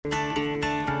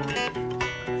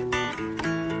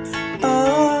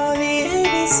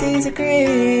ABCs of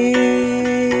Greek.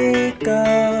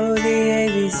 Oh, the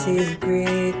ABCs of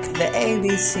Greek. The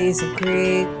ABCs of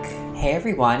Greek. Hey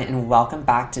everyone, and welcome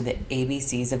back to the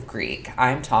ABCs of Greek.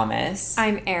 I'm Thomas.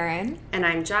 I'm Erin. And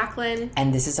I'm Jacqueline.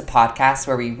 And this is a podcast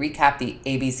where we recap the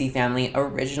ABC Family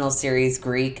original series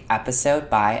Greek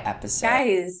episode by episode.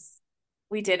 Guys,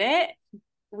 we did it.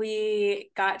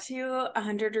 We got to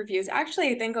 100 reviews. Actually,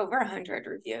 I think over 100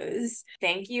 reviews.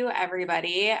 Thank you,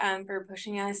 everybody, for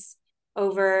pushing us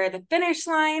over the finish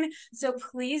line. So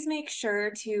please make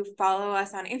sure to follow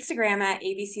us on Instagram at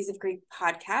ABCs of Greek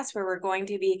Podcast, where we're going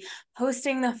to be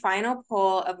posting the final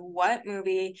poll of what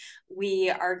movie we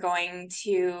are going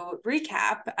to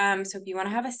recap. So if you want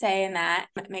to have a say in that,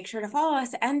 make sure to follow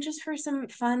us. And just for some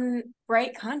fun,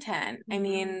 bright content. I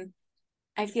mean,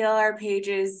 I feel our page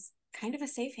is kind of a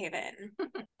safe haven.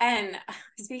 And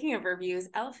speaking of reviews,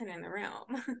 elephant in the room.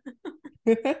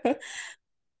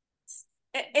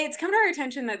 It's come to our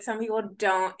attention that some people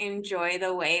don't enjoy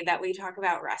the way that we talk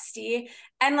about Rusty.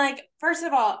 And like, first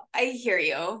of all, I hear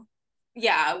you.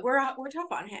 Yeah, we're tough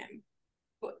on him.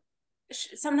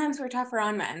 Sometimes we're tougher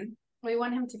on men. We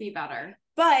want him to be better.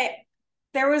 But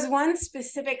there was one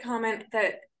specific comment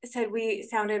that said we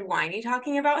sounded whiny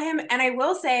talking about him. And I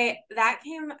will say that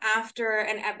came after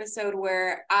an episode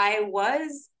where I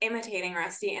was imitating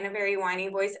Rusty in a very whiny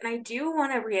voice. And I do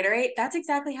want to reiterate, that's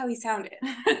exactly how he sounded.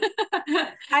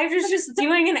 I was just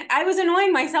doing it. I was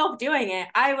annoying myself doing it.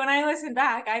 When I listened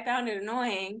back, I found it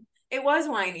annoying. It was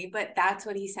whiny, but that's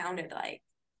what he sounded like.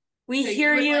 We so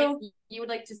hear you. You would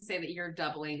like to say that you're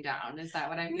doubling down. Is that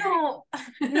what I'm hearing?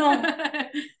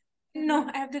 No,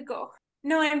 I have to go.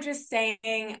 No, I'm just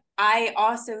saying, I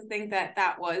also think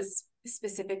that was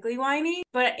specifically whiny,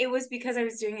 but it was because I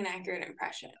was doing an accurate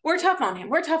impression. We're tough on him.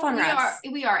 We're tough on Russ.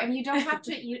 We are. And you don't have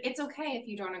to, it's okay if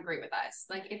you don't agree with us.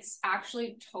 Like, it's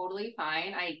actually totally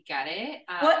fine. I get it.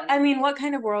 What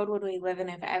kind of world would we live in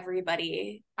if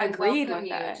everybody agreed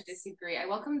with us? To disagree. I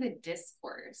welcome the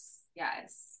discourse.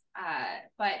 Yes.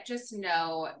 But just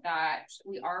know that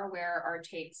we are aware our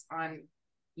takes on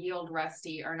Yield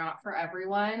Rusty are not for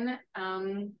everyone.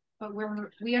 But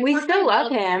we still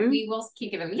love him. We will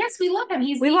keep giving him. Yes, we love him.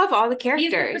 We love all the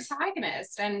characters. He's the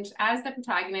protagonist, and as the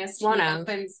protagonist, he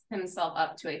opens himself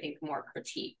up to, I think, more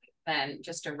critique than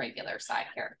just a regular side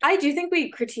character. I do think we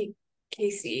critique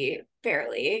Casey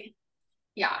fairly.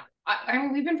 Yeah, I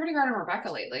mean, we've been pretty hard on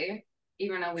Rebecca lately.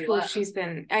 Even though she's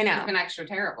been extra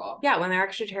terrible. Yeah, when they're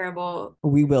extra terrible,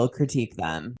 we will critique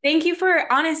them. Thank you for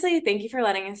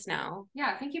letting us know.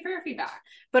 Yeah, thank you for your feedback.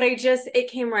 But it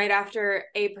came right after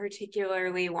a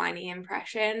particularly whiny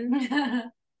impression.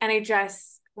 And I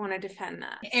just want to defend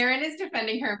that. Erin is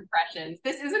defending her impressions.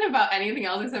 This isn't about anything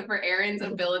else except for Erin's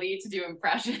ability to do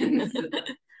impressions.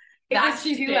 That's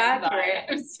too accurate.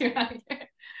 It was too accurate.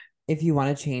 If you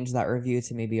want to change that review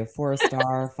to maybe a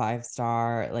 4-star,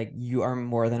 5-star, like, you are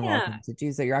more than welcome to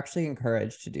do so. You're actually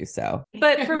encouraged to do so.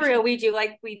 But for real, we do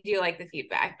like the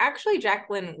feedback. Actually,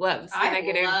 Jacqueline loves the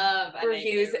negative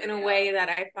reviews in a way that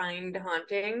I find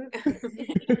haunting.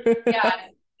 Yeah,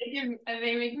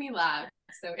 they make me laugh,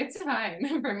 so it's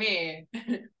fine for me.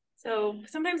 So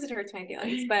sometimes it hurts my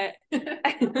feelings, but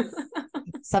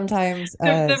sometimes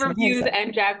the reviews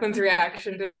and Jacqueline's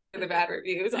reaction to the bad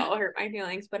reviews all hurt my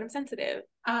feelings, but I'm sensitive.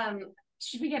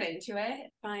 Should we get into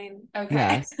it? Fine. Okay.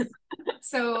 Yes.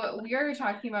 So we are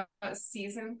talking about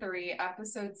season 3,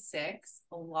 episode 6,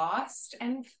 Lost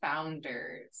and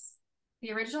Founders.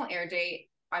 The original air date,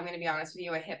 I'm going to be honest with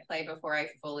you, I hit play before I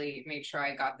fully made sure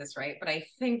I got this right, but I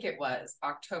think it was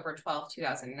October 12th,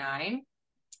 2009.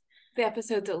 The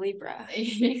episode's a Libra.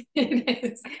 It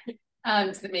is.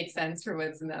 Does it make sense for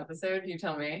what's in the episode? You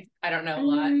tell me. I don't know a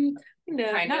lot.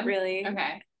 No, not really.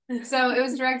 Okay. So it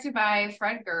was directed by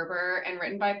Fred Gerber and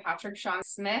written by Patrick Sean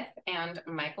Smith and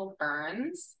Michael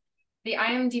Burns. The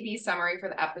IMDb summary for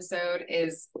the episode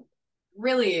has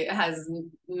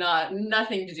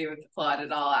nothing to do with the plot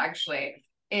at all, actually.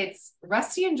 It's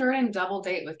Rusty and Jordan double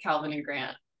date with Calvin and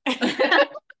Grant.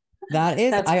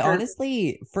 I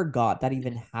honestly forgot that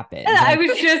even happened. I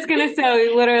was just going to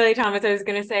say, literally, Thomas, I was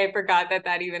going to say, I forgot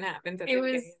that even happened. It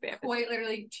was quite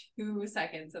literally 2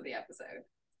 seconds of the episode.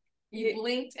 You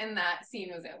blinked and that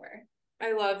scene was over.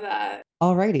 I love that.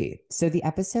 Alrighty. So the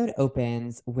episode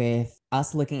opens with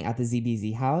us looking at the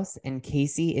ZBZ house, and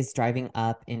Casey is driving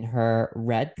up in her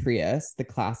red Prius, the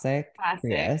classic.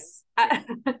 Prius.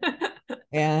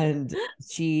 And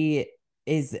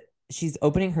she's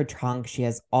opening her trunk. She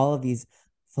has all of these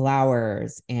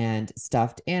flowers and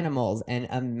stuffed animals and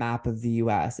a map of the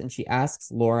US. And she asks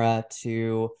Laura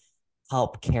to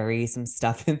help carry some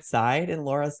stuff inside. And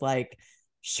Laura's like,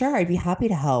 sure, I'd be happy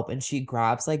to help. And she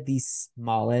grabs like the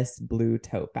smallest blue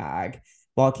tote bag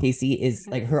while Casey is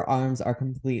like, her arms are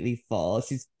completely full.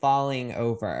 She's falling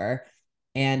over.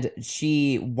 And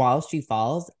while she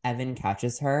falls, Evan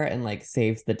catches her and like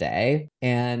saves the day.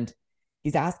 And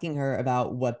he's asking her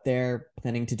about what they're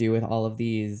planning to do with all of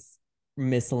these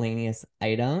miscellaneous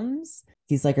items.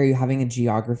 He's like, are you having a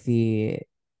geography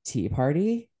tea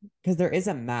party? Because there is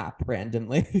a map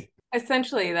randomly.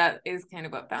 Essentially, that is kind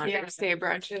of what Founders Day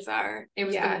brunches are. It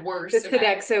was the worst. The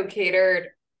Sodexo catered.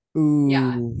 Ooh.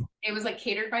 Yeah. It was like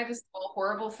catered by this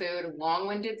horrible food,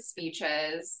 long-winded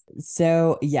speeches.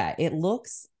 So yeah, it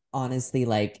looks honestly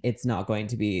like it's not going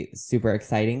to be super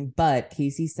exciting, but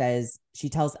Casey says she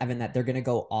tells Evan that they're going to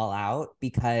go all out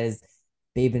because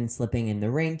they've been slipping in the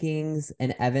rankings,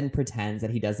 and Evan pretends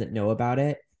that he doesn't know about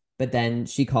it, but then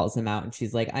she calls him out and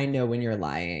she's like, I know when you're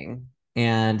lying.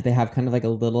 And they have kind of like a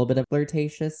little bit of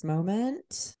flirtatious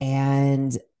moment.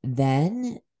 And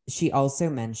then she also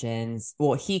mentions,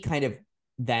 well, he kind of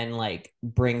then like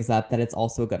brings up that it's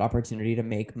also a good opportunity to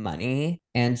make money.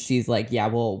 And she's like, yeah,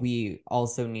 well, we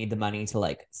also need the money to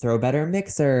like throw better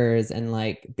mixers and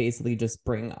like basically just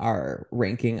bring our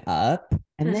ranking up.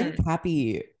 And then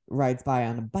Cappy rides by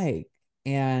on a bike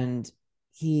and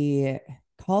he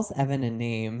calls Evan a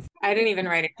name. I didn't even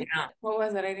write it down. What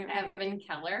was it? I didn't. Evan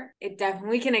Keller. It definitely,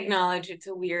 we can acknowledge it's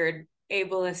a weird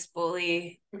ableist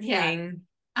bully thing.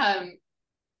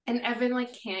 And Evan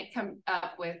like can't come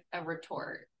up with a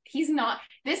retort. He's not.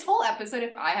 This whole episode,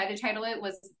 if I had to title it,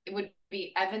 it would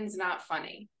be Evan's not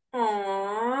funny.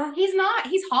 Aww. He's not.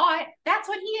 He's hot. That's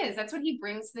what he is. That's what he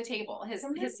brings to the table.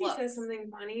 Sometimes he says something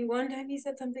funny. One time he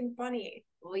said something funny.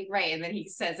 Right, and then he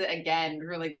says it again,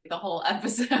 really the whole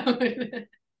episode. Remember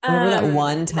that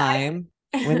one time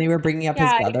when they were bringing up his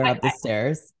brother up the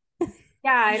stairs?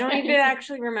 Yeah, I don't even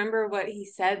actually remember what he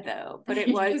said though, but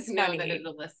it was just funny. Know that it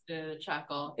elicited a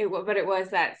chuckle. But it was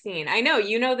that scene. I know,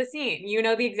 you know the scene. You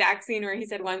know the exact scene where he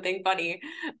said one thing funny.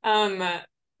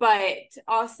 But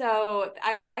also,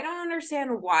 I don't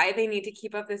understand why they need to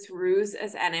keep up this ruse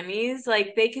as enemies.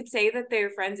 Like, they could say that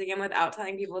they're friends again without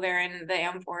telling people they're in the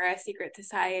Amphora secret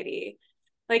society.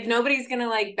 Like, nobody's gonna,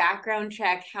 like, background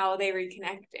check how they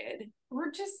reconnected.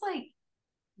 We're just, like,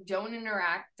 don't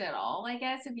interact at all, I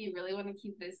guess, if you really want to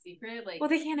keep this secret. Like, well,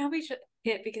 they can't help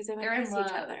it because they they're in miss love.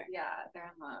 each other. Yeah,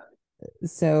 they're in love.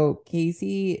 So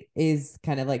Casey is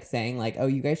kind of like saying like, oh,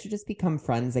 you guys should just become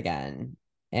friends again.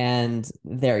 And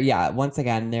once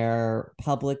again, they're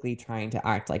publicly trying to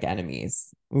act like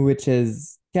enemies, which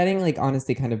is getting like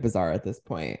honestly kind of bizarre at this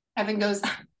point. Evan goes,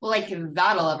 well, like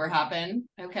that'll ever happen.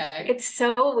 Okay. It's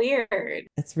so weird.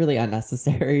 It's really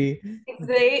unnecessary.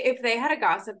 If they had a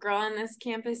gossip girl on this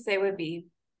campus, they would be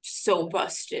so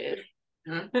busted.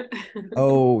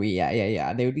 Oh,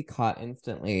 yeah. They would be caught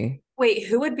instantly. Wait,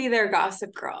 who would be their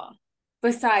gossip girl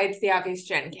besides the obvious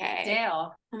Jen K?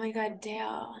 Dale. Oh my God,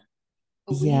 Dale.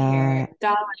 Yeah.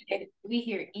 We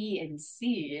hear E and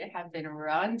C have been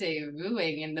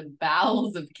rendezvousing in the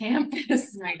bowels of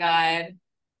campus. Oh my God.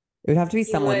 It would have to be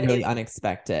someone really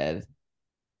unexpected.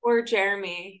 Or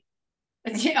Jeremy.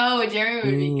 Oh,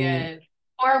 Jeremy would be good.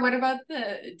 Or what about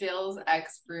Dale's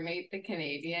ex-roommate, the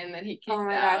Canadian that he kicked out? Oh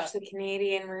my gosh, the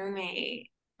Canadian roommate.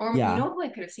 Or you know who I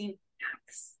could have seen?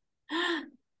 Max.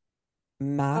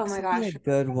 Max, oh my gosh, a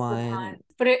good one.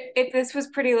 But if this was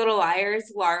Pretty Little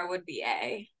Liars, Laura would be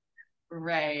A.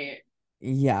 Right.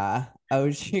 Yeah. Oh,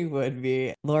 she would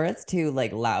be. Laura's too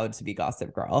like loud to be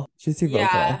Gossip Girl. She's too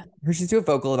vocal. She's too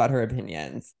vocal about her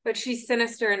opinions. But she's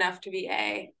sinister enough to be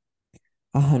A.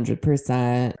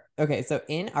 100%. Okay, so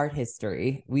in art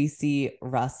history, we see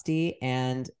Rusty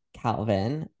and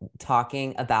Calvin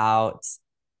talking about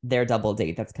their double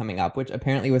date that's coming up, which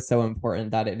apparently was so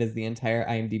important that it is the entire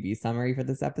IMDb summary for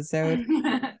this episode.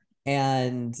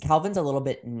 And Calvin's a little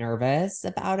bit nervous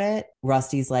about it.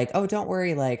 Rusty's like, oh, don't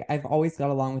worry. Like, I've always got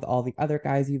along with all the other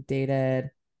guys you've dated.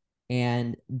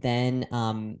 And then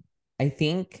I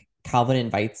think Calvin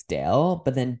invites Dale,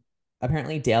 but then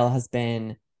apparently Dale has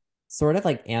been sort of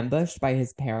like ambushed by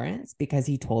his parents because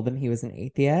he told them he was an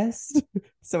atheist.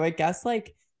 So I guess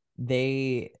like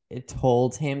they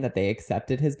told him that they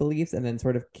accepted his beliefs and then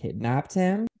sort of kidnapped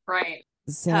him. Right.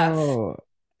 So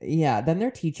yeah, then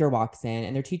their teacher walks in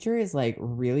and their teacher is like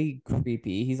really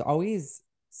creepy. He's always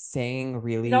saying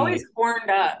he's always horned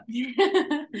up.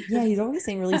 Yeah, he's always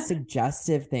saying really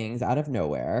suggestive things out of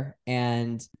nowhere.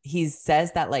 And he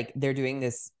says that like they're doing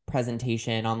this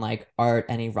presentation on like art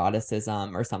and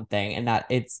eroticism or something, and that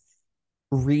it's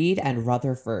Reed and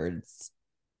Rutherford's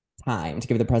time to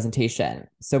give the presentation.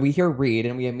 So we hear Reed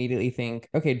and we immediately think,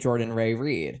 okay, Jordan Ray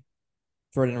Reed.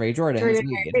 Jordan's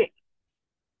Reed.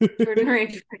 Jordan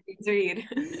Rachel Reed.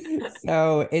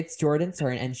 So it's Jordan's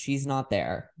turn and she's not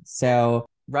there. So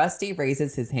Rusty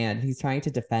raises his hand. He's trying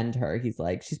to defend her. He's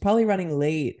like, she's probably running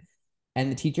late.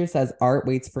 And the teacher says, Art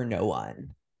waits for no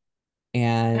one.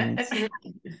 And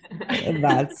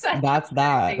that's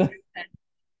that.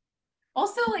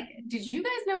 Also, like, did you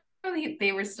guys know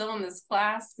they were still in this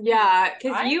class? Yeah,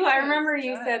 because I remember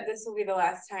you good. said this will be the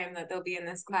last time that they'll be in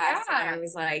this class. Yeah. And I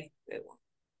was like,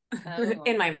 Oh.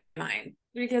 in my mind,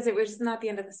 because it was just not the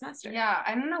end of the semester. Yeah,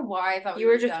 I don't know why I thought you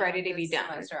were just ready to be done.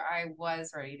 Semester. I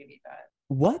was ready to be done.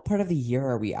 What part of the year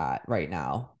are we at right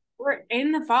now? We're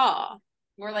in the fall.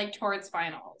 We're like towards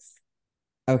finals.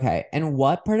 Okay. And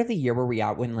what part of the year were we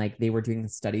at when like they were doing the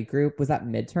study group? Was that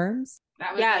midterms?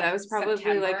 That was probably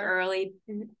September. like early,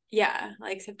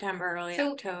 like September, early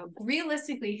October.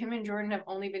 Realistically, him and Jordan have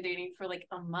only been dating for like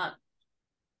a month.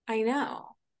 I know.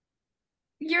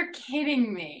 You're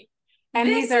kidding me. And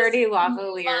he's already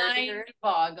lawfully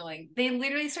mind-boggling. They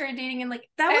literally started dating in like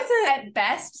at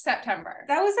best September.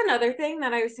 That was another thing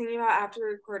that I was thinking about after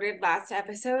we recorded last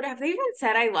episode. Have they even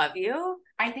said I love you?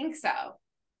 I think so.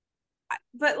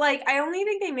 But like, I only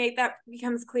think they made that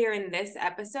becomes clear in this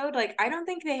episode. Like, I don't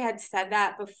think they had said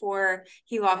that before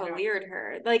he lavalliered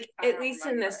her. Like, at least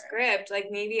in the script, like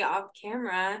maybe off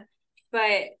camera,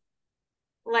 but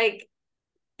like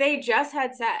they just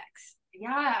had sex.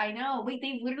 Yeah, I know. Wait,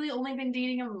 they've literally only been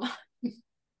dating a month.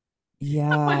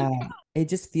 Yeah, it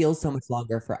just feels so much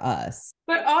longer for us.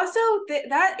 But also,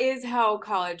 that is how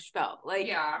college felt. Like,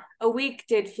 a week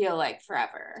did feel like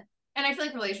forever. And I feel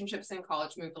like relationships in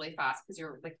college move really fast because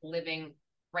you're like living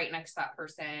right next to that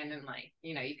person and like,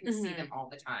 you know, you can see them all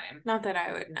the time. Not that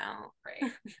I would know.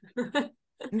 Right.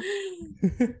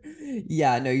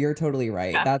 Yeah, no, you're totally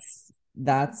right. Yeah.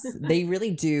 That's they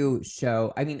really do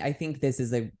show. I mean, I think this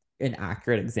is an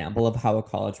accurate example of how a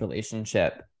college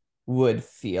relationship would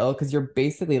feel because you're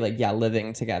basically like,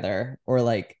 living together or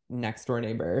like next door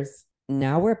neighbors.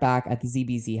 Now we're back at the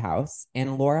ZBZ house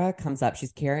and Laura comes up.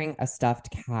 She's carrying a stuffed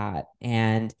cat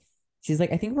and she's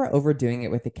like, I think we're overdoing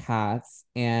it with the cats.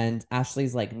 And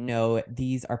Ashley's like, no,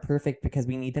 these are perfect because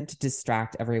we need them to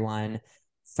distract everyone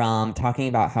from talking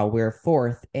about how we're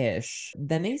fourth-ish.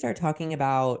 Then they start talking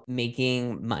about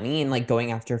making money and like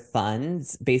going after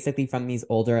funds, basically from these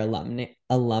older alumni.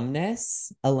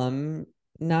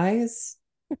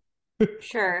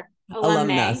 Sure.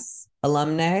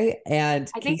 Alumni.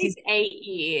 And I think it's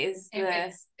AE is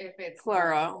if it's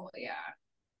plural. Yeah.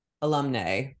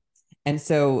 Alumni. And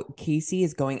so Casey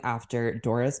is going after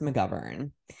Doris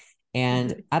McGovern.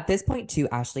 And at this point too,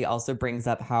 Ashley also brings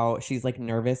up how she's like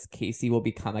nervous Casey will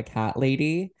become a cat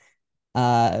lady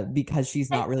because she's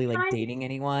not really like dating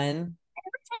anyone.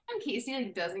 Every time Casey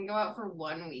like doesn't go out for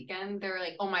one weekend, they're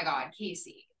like, oh my God,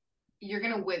 Casey, you're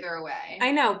gonna wither away.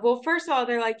 I know. Well, first of all,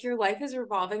 they're like, your life is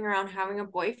revolving around having a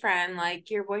boyfriend. Like,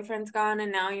 your boyfriend's gone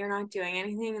and now you're not doing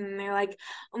anything. And they're like,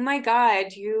 oh my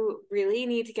God, you really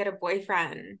need to get a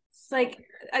boyfriend. It's like,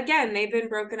 again, they've been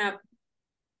broken up,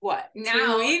 what,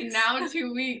 now, 2 weeks? Now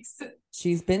 2 weeks.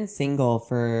 She's been single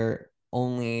for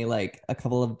only like a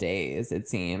couple of days, it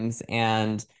seems.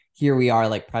 And here we are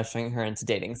like pressuring her into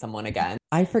dating someone again.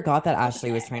 I forgot that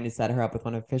Ashley was trying to set her up with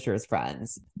one of Fisher's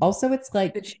friends. Also, it's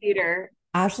like the cheater.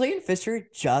 Ashley and Fisher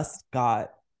just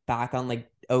got back on like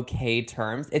okay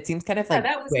terms. It seems kind of like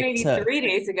that was maybe 3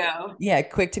 days ago. Yeah,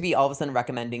 quick to be all of a sudden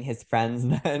recommending his friends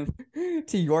then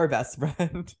to your best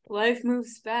friend. Life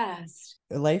moves fast.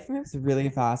 Life moves really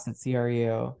fast at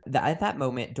CRU. At that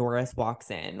moment, Doris walks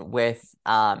in with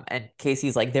and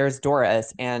Casey's like, there's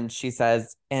Doris, and she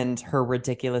says, and her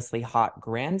ridiculously hot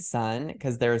grandson,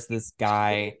 because there's this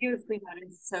guy.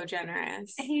 So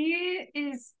generous. He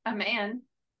is a man.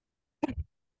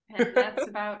 And that's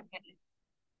about it.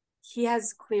 He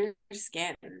has clear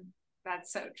skin.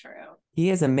 That's so true. He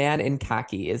is a man in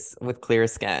khakis with clear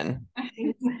skin.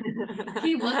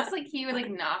 He looks like he would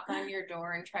like knock on your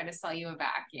door and try to sell you a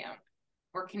vacuum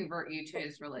or convert you to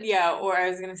his religion. Yeah, or I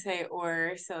was gonna say,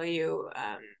 or sell you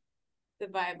the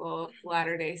Bible,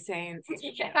 Latter-day Saints.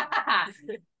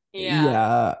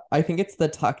 Yeah, I think it's the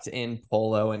tucked in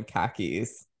polo and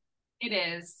khakis. It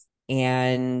is.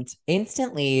 And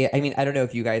instantly, I mean, I don't know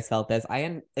if you guys felt this.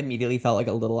 I immediately felt like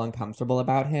a little uncomfortable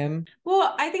about him.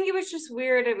 Well, I think it was just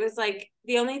weird. It was like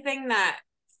the only thing that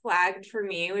flagged for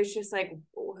me was just like,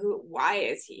 why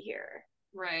is he here?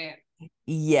 Right.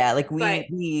 Yeah, like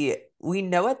we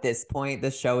know at this point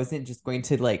the show isn't just going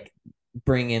to like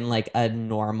bring in like a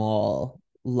normal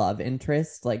love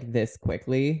interest like this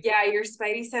quickly. Yeah, your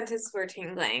spidey senses were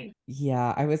tingling.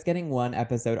 Yeah, I was getting one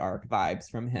episode arc vibes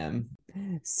from him.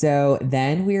 So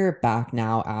then we're back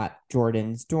now at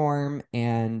Jordan's dorm,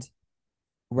 and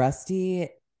Rusty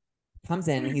comes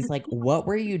in and he's like, what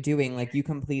were you doing? Like, you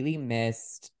completely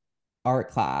missed art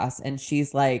class. And she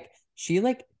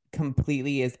like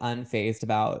completely is unfazed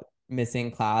about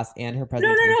missing class and her No, no,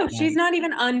 no. presentation. She's not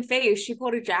even unfazed. She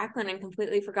pulled a Jacqueline and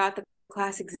completely forgot the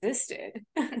class existed.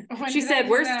 When She did I said,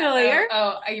 do "We're that? still here."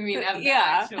 Oh, I mean, of the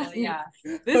Yeah. actual, yeah.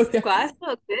 This Okay. class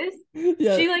still exists.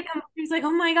 Yeah. She's like,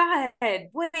 oh my God,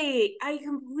 wait, I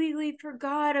completely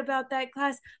forgot about that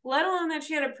class, let alone that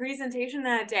she had a presentation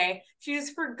that day. She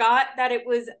just forgot that it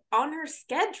was on her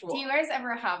schedule. Do you guys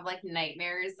ever have like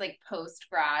nightmares like post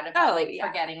grad about yeah.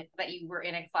 forgetting that you were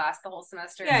in a class the whole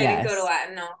semester? Yeah, I didn't go to Yes.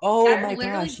 Latin, no. Oh That's my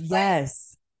literally gosh, like-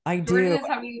 yes, I Jordan do. is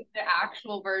having the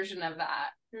actual version of that.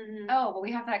 Mhm. Oh, but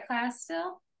we have that class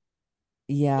still?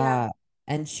 Yeah.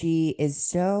 And she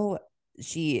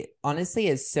honestly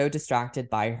is so distracted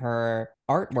by her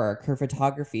artwork, her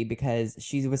photography, because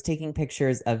she was taking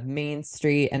pictures of Main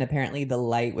Street and apparently the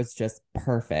light was just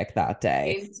perfect that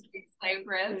day. Main Street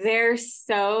Cypress. They're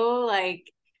so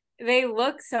like, they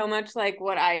look so much like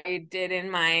what I did in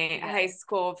my high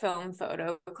school film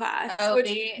photo class,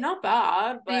 which not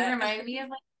bad, but they remind me of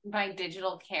like my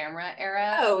digital camera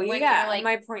era. Oh when yeah, you're, like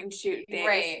my point and shoot days.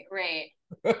 right.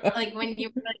 Like when you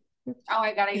were like, oh,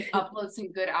 I gotta upload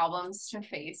some good albums to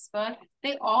Facebook.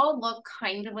 They all look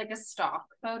kind of like a stock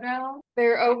photo.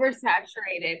 They're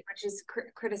oversaturated, which is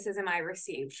criticism I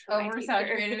received from my teacher.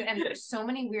 Oversaturated, and there's so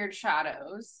many weird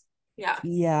shadows. Yeah.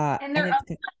 Yeah. And they're of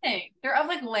nothing. They're of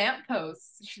like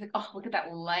lampposts. She's like, oh, look at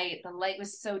that light. The light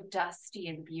was so dusty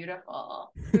and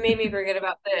beautiful. It made me forget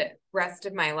about the rest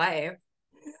of my life.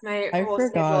 My whole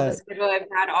schedule, the schedule I've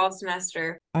had all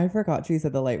semester. I forgot she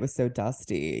said the light was so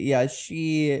dusty. Yeah,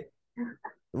 she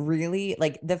really,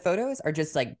 like, the photos are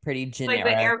just like pretty generic.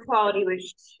 Like the air quality was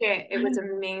shit. It was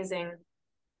amazing.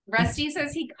 Rusty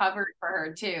says he covered for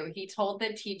her too. He told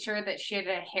the teacher that she had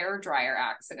a hair dryer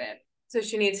accident. So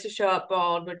she needs to show up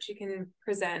bald, but she can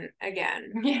present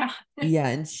again. Yeah. Yeah,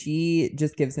 and she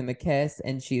just gives him a kiss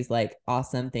and she's like,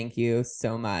 awesome, thank you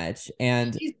so much.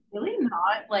 And she's really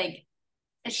not like,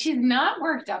 she's not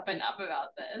worked up enough about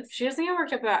this. She doesn't get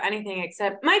worked up about anything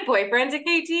except my boyfriend's a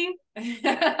KT.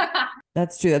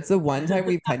 That's true. That's the one time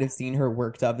we've kind of seen her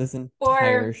worked up this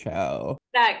entire show.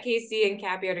 That Casey and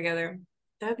Cappy are together.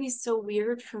 That'd be so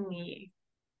weird for me.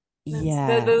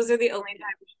 Those are the only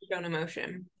times she's shown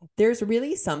emotion. There's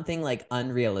really something like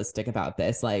unrealistic about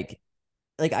this. Like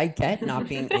I get not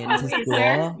being into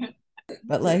school,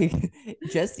 but like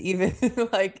just even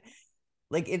like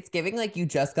it's giving like you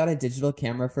just got a digital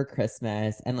camera for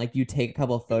Christmas and like you take a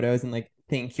couple of photos and like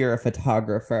think you're a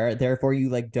photographer. Therefore you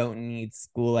like don't need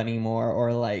school anymore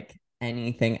or like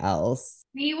anything else.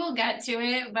 We will get to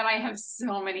it, but I have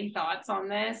so many thoughts on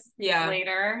this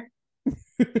later.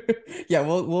 Yeah,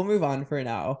 we'll move on for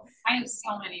now. I have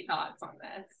so many thoughts on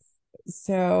this.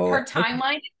 So her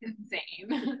timeline is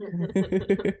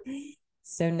insane.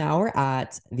 So now we're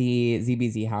at the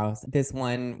ZBZ house. This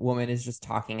one woman is just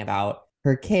talking about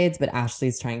her kids, but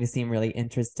Ashley's trying to seem really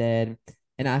interested.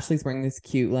 And Ashley's wearing this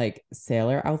cute like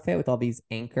sailor outfit with all these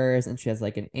anchors, and she has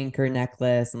like an anchor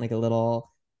necklace and like a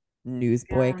little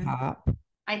newsboy cap.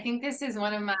 I think this is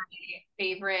one of my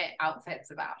favorite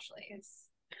outfits of Ashley's.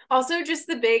 Also, just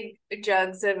the big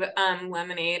jugs of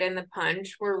lemonade and the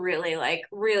punch were really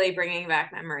bringing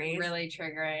back memories. Really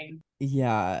triggering.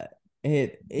 Yeah,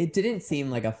 it didn't seem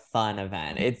like a fun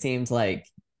event. It seemed like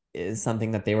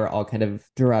something that they were all kind of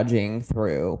drudging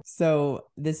through. So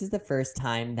this is the first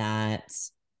time that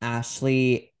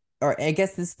Ashley, or I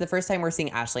guess this is the first time we're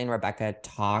seeing Ashley and Rebecca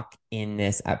talk in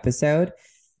this episode.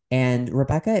 And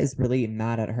Rebecca is really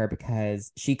mad at her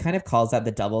because she kind of calls out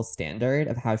the double standard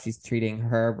of how she's treating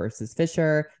her versus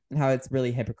Fisher and how it's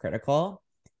really hypocritical.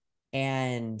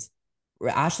 And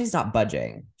Ashley's not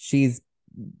budging. She's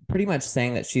pretty much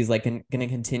saying that she's like going to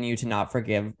continue to not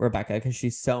forgive Rebecca because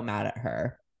she's so mad at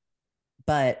her.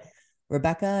 But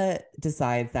Rebecca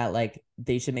decides that like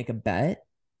they should make a bet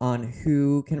on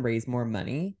who can raise more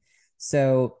money.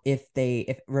 So if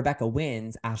Rebecca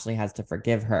wins, Ashley has to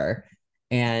forgive her.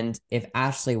 And if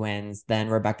Ashley wins, then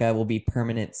Rebecca will be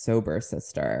permanent sober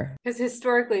sister. Because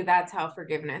historically, that's how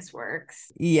forgiveness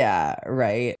works. Yeah,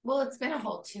 right. Well, it's been a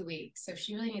whole 2 weeks, so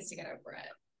she really needs to get over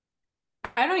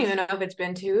it. I don't even know if it's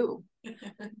been 2.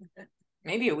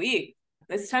 Maybe a week.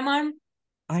 This timeline?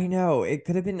 I know. It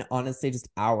could have been honestly just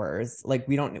hours. Like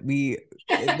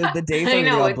the days are really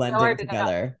all blending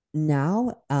together.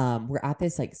 Now, we're at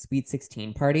this like Sweet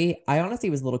 16 party. I honestly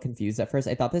was a little confused at first.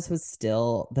 I thought this was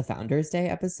still the Founders Day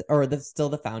episode or still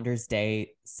the Founders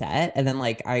Day set. And then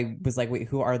like I was like, wait,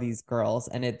 who are these girls?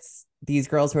 And it's these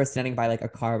girls who are standing by like a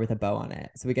car with a bow on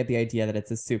it. So we get the idea that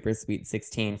it's a super Sweet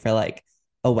 16 for like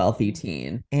a wealthy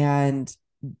teen. And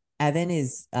Evan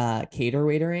is cater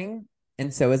waitering,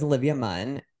 and so is Olivia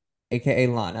Munn, aka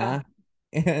Oh, Lana.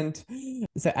 And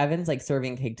so Evan's like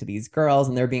serving cake to these girls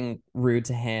and they're being rude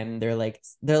to him. They're like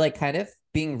kind of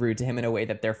being rude to him in a way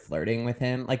that they're flirting with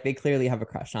him. Like they clearly have a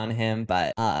crush on him,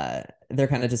 but they're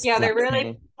kind of just yeah, they're really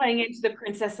flexing. playing into the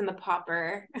princess and the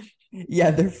pauper.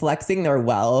 Yeah, they're flexing their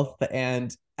wealth.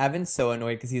 And Evan's so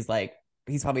annoyed because he's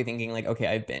probably thinking like, okay,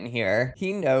 I've been here.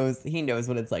 He knows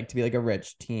what it's like to be like a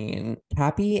rich teen.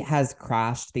 Cappy has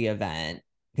crashed the event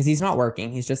because he's not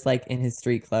working. He's just like in his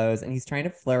street clothes and he's trying to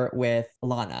flirt with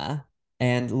Lana.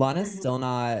 And Lana's Mhm. still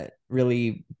not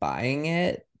really buying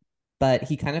it, but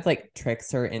he kind of like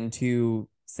tricks her into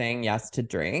saying yes to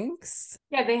drinks.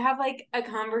 Yeah, they have like a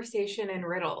conversation in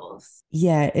riddles.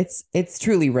 Yeah, it's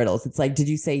truly riddles. It's like, did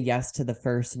you say yes to the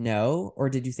first no, or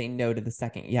did you say no to the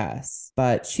second yes?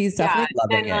 But she's Yeah, definitely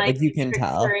loving and it. like Like you can tricks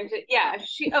her tell. into yeah,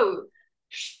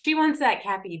 she wants that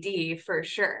Cappy D for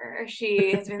sure.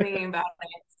 She has been thinking about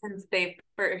it since they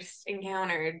first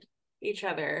encountered each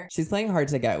other. She's playing hard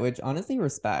to get, which honestly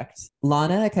respect.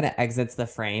 Lana kind of exits the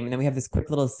frame, and then we have this quick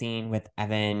little scene with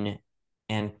Evan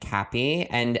and Cappy.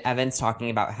 And Evan's talking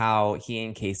about how he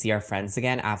and Casey are friends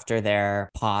again after their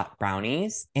pot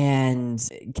brownies. And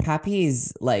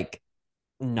Cappy's like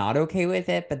not okay with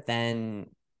it, but then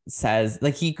says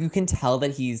like you can tell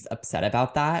that he's upset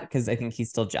about that because I think he's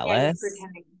still Yeah, he's jealous.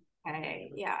 pretending.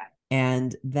 Okay, yeah.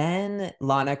 And then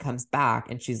Lana comes back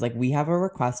and she's like, we have a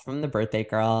request from the birthday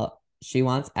girl. She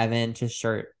wants Evan to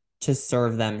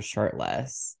serve them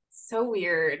shirtless. So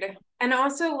weird. And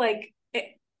also like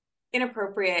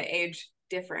inappropriate age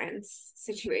difference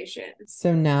situation.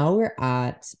 So now we're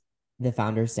at the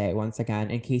Founders Day once again,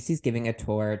 and Casey's giving a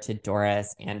tour to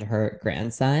Doris and her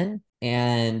grandson.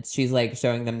 And she's like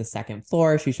showing them the second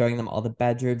floor. She's showing them all the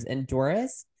bedrooms. And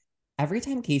Doris, every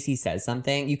time Casey says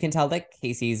something, you can tell that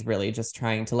Casey's really just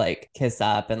trying to like kiss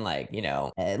up and like,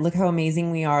 look how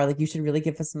amazing we are. Like, you should really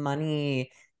give us money.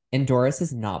 And Doris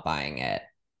is not buying it.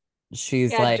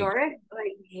 She's Yeah, like, Doris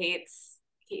like hates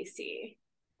Casey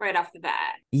right off the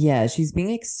bat. yeah, she's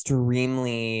being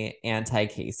extremely anti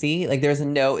Casey. Like,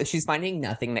 she's finding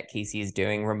nothing that Casey is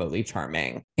doing remotely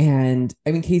charming. And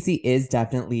I mean, Casey is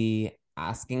definitely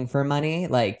asking for money.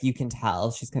 Like, you can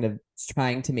tell she's kind of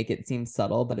trying to make it seem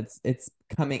subtle, but it's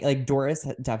coming. Like, Doris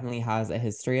definitely has a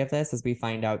history of this, as we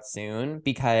find out soon,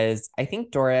 because I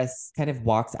think Doris kind of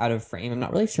walks out of frame. I'm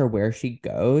not really sure where she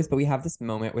goes, but we have this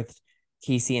moment with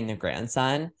Casey and the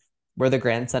grandson where the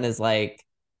grandson is like,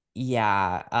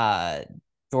 yeah,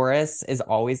 Doris is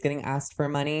always getting asked for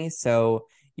money, so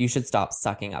you should stop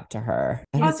sucking up to her.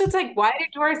 And Also, it's like, why did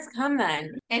Doris come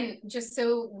then? And just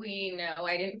so we know,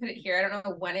 I didn't put it here. I don't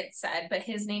know when it said, but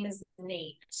his name is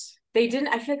Nate. They didn't,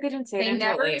 I feel like they didn't say it They until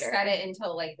never later. said it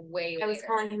until like way I was later.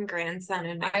 calling him grandson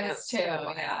and I was too,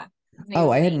 yeah.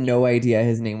 I had no idea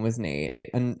his name was Nate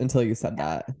until you said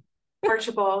that.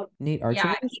 Archibald. Nate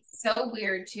Archibald? Yeah, he's so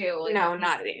weird too. Like, No,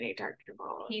 not Nate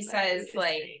Archibald. He but says his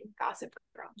like, name, Gossip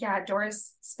Girl. yeah,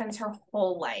 Doris spends her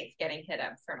whole life getting hit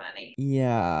up for money.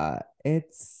 Yeah,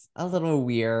 it's a little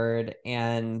weird.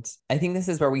 And I think this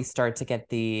is where we start to get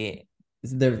the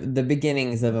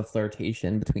beginnings of a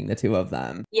flirtation between the two of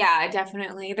them. Yeah,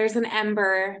 definitely. There's an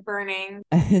ember burning.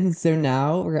 And so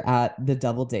now we're at the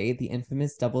double date, the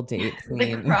infamous double date The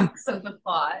between crux of the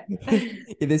plot.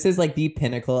 This is like the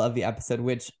pinnacle of the episode,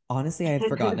 which honestly I had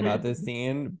forgotten about this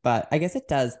scene, but I guess it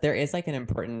does. There is like an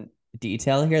important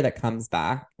detail here that comes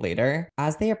back later.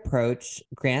 As they approach,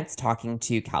 Grant's talking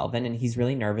to Calvin and he's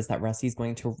really nervous that Rusty's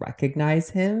going to recognize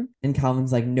him. And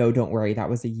Calvin's like, no, don't worry, that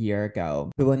was a year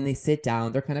ago. But when they sit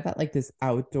down, they're kind of at like this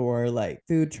outdoor like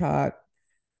food truck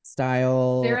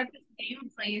style. They're at the same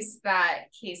place that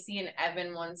Casey and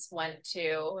Evan once went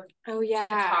to yeah.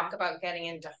 talk about getting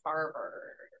into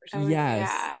Harvard. Yes.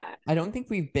 Yeah. I don't think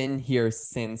we've been here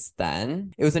since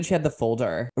then. It was when she had the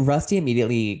folder. Rusty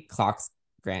immediately clocks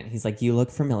Grant. He's like, you look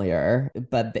familiar.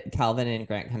 But Calvin and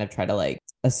Grant kind of try to like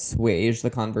assuage the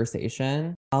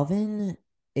conversation. Calvin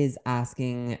is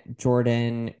asking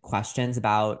Jordan questions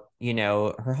about,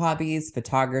 her hobbies,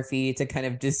 photography, to kind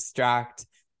of distract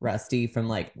Rusty from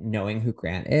like knowing who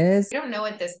Grant is. We don't know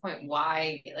at this point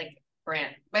why, like,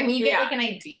 Grant. I mean, you get like an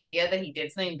idea that he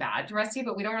did something bad to Rusty,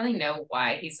 but we don't really know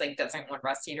why he's like doesn't want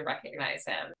Rusty to recognize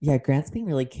him. Yeah, Grant's being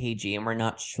really cagey and we're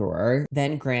not sure.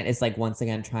 Then Grant is like once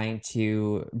again trying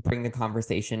to bring the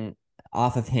conversation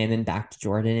off of him and back to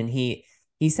Jordan. And he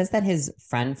says that his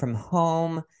friend from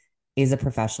home is a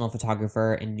professional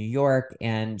photographer in New York,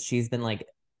 and she's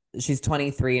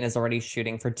 23 and is already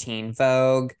shooting for Teen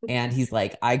Vogue. And he's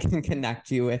like, I can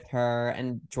connect you with her.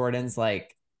 And Jordan's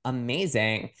like,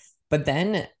 amazing. But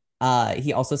then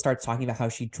he also starts talking about how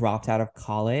she dropped out of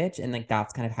college and like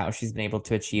that's kind of how she's been able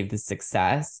to achieve this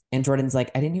success. And Jordan's like,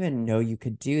 I didn't even know you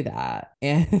could do that.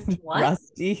 And What?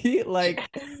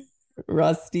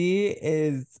 Rusty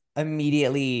is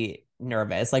immediately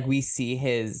nervous. Like we see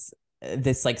his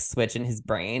this like switch in his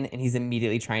brain and he's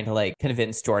immediately trying to like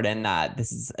convince Jordan that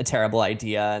this is a terrible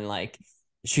idea and like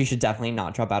she should definitely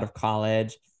not drop out of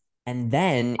college. And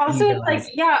then he Also, it's like,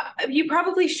 realized, yeah, you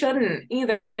probably shouldn't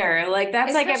either. Like,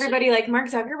 that's like Especially- everybody, like Mark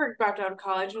Zuckerberg dropped out of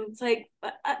college, and it's like,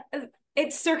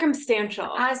 it's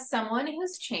circumstantial. As someone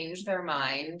who's changed their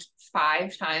mind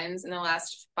 5 times in the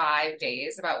last 5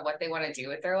 days about what they want to do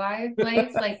with their life,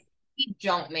 like we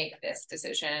don't make this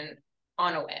decision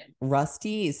on a whim.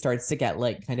 Rusty starts to get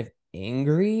like kind of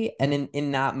angry. And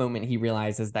in that moment, he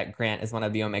realizes that Grant is one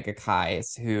of the Omega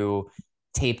Kais who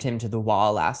taped him to the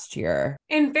wall last year.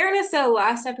 In fairness, though,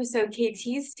 last episode,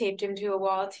 KT's taped him to a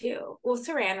wall too. Well,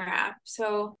 saran wrap.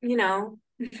 So, you know,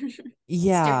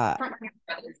 Yeah.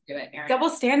 Do it, Erin. double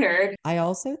standard. I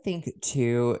also think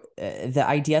too, the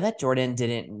idea that Jordan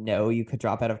didn't know you could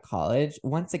drop out of college,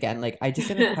 once again, like I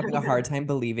just am having a hard time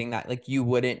believing that like you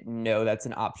wouldn't know that's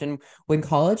an option when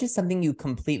college is something you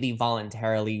completely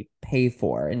voluntarily pay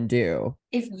for and do.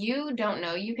 If you don't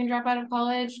know you can drop out of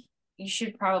college, you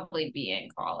should probably be in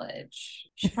college.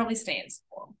 You should probably stay in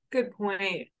school. Good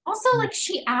point. Also, like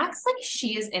she acts like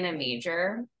she is in a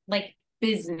major, like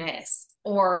business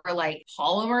or like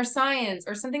polymer science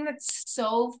or something that's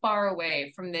so far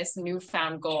away from this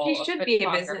newfound goal. She of should be a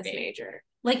business photography. major.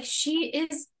 Like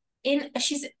she's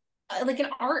like an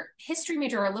art history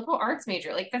major or a liberal arts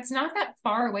major. Like that's not that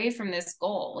far away from this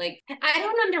goal. Like I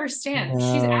don't understand.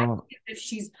 She's acting as if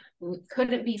she's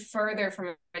couldn't be further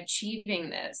from achieving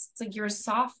this. It's like you're a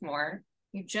sophomore.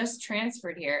 You just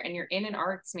transferred here and you're in an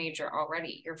arts major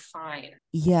already. You're fine.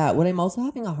 Yeah, what I'm also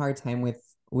having a hard time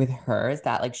with her is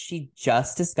that like she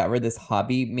just discovered this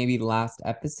hobby maybe last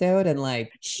episode and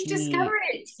like She discovered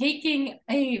it taking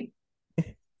a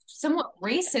somewhat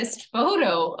racist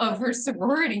photo of her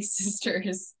sorority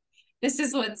sisters. This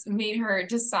is what's made her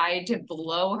decide to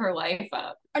blow her life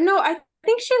up. No, I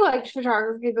think she liked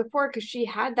photography before because she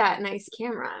had that nice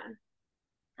camera.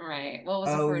 Right. What was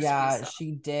the Oh first yeah, piece?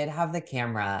 she did have the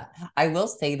camera. I will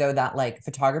say though that like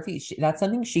photography, that's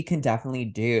something she can definitely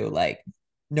do. Like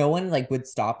no one like would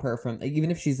stop her from like, even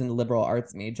if she's in a liberal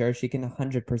arts major, she can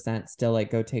 100% still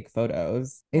like go take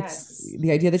photos. It's Yes.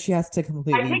 the idea that she has to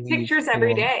completely I take leave pictures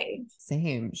every school. day.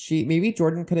 Same. She maybe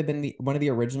Jordan could have been one of the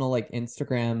original like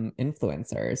Instagram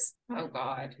influencers. Oh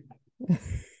God.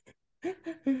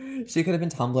 She could have been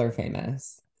Tumblr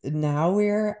famous. Now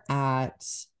we're at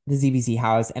the ZBZ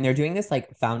house and they're doing this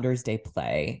like Founders Day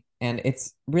play. And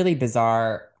it's really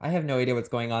bizarre. I have no idea what's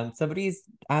going on.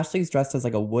 Ashley's dressed as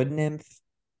like a wood nymph.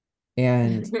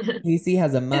 And Casey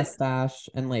has a mustache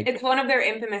and like It's one of their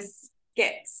infamous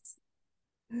skits.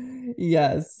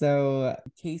 yeah, so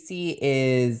Casey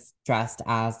is dressed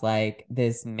as like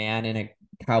this man in a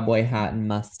cowboy hat and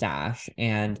mustache,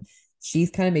 and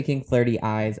she's kind of making flirty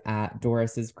eyes at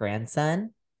Doris's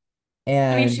grandson. I mean,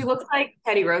 And she looks like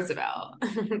Teddy Roosevelt.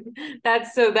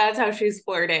 That's how she's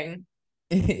flirting.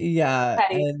 yeah,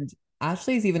 Teddy. and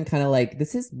Ashley's even kind of like,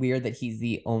 this is weird that he's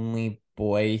the only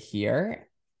boy here.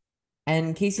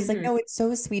 And Casey's like, no, it's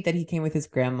so sweet that he came with his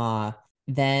grandma.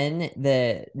 Then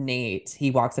Nate, he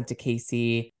walks up to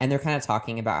Casey and they're kind of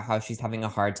talking about how she's having a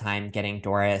hard time getting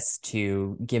Doris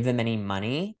to give them any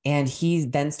money. And he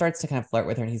then starts to kind of flirt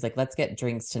with her and he's like, let's get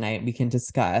drinks tonight. We can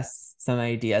discuss some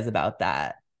ideas about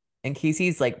that. And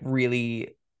Casey's like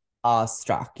really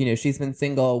awestruck. You know, she's been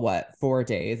single, 4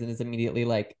 days and is immediately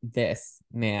like, this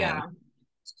man. Yeah.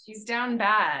 She's down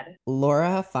bad.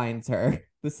 Laura finds her.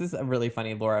 This is a really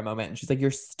funny Laura moment. And she's like,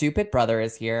 your stupid brother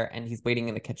is here and he's waiting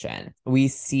in the kitchen. We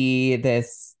see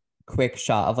this quick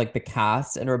shot of like the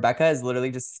cast and Rebecca is literally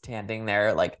just standing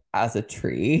there like as a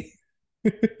tree.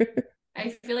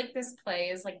 I feel like this play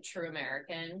is like True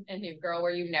American and New Girl,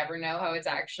 where you never know how it's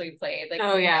actually played. Like,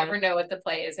 Oh, you yeah. never know what the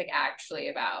play is like actually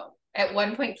about. At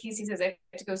one point, Casey says, I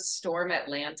have to go storm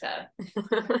Atlanta.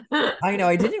 I know.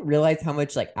 I didn't realize how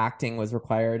much like acting was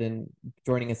required in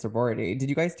joining a sorority. Did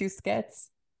you guys do skits?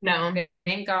 No.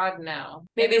 Thank God, no.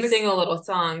 Maybe It was- sing a little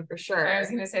song for sure. I was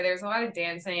gonna say there's a lot of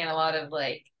dancing and a lot of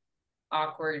like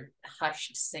awkward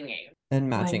hushed singing. And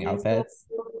matching outfits.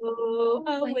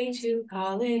 Away to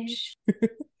college.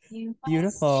 You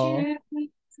Beautiful. must choose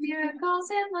miracles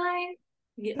in life.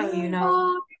 Oh, you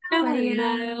know. Nobody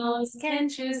Nobody else can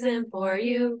choose them for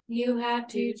you. You have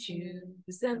to choose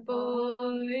them for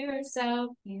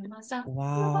yourself. You must also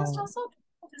Wow. also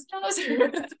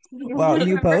Wow,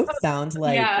 you both sound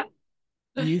like Yeah.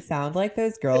 You sound like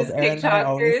those girls Those Erin and I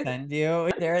always TikTokers. send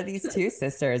you. There are these two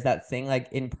sisters that sing like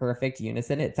in perfect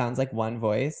unison. It sounds like one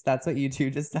voice. That's what you two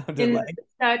just sounded In like.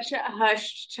 such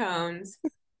hushed tones.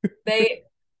 They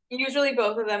usually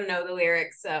both of them know the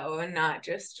lyrics, so and not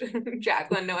just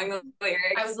Jacqueline knowing the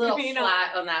lyrics. I was a little you know?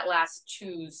 flat on that last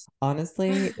choose. Honestly,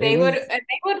 it They was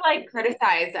would like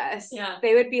criticize us. Yeah.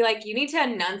 They would be like, you need to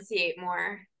enunciate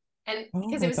more. And oh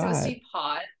because my it was supposed to God. be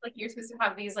pause, like you're supposed to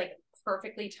have these like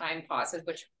perfectly timed pauses,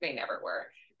 which they never were.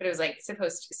 But it was like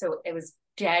supposed to, so it was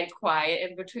dead quiet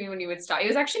in between when you would stop. It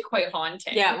was actually quite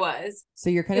haunting. Yeah, it was.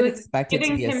 So you're kind It of was expected to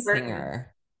giving be a Tim Burton.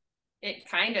 singer. It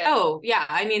kind of Oh, yeah.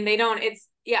 I mean, they don't, it's,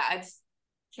 yeah, it's,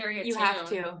 carry a you tune. have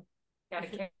to.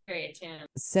 Gotta carry a tune.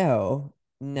 So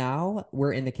now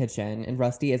we're in the kitchen and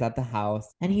Rusty is at the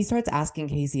house and he starts asking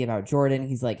Casey about Jordan.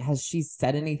 He's like, has she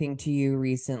said anything to you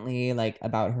recently, like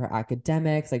about her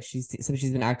academics? Like she's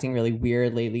been acting really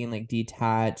weird lately and like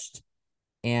detached.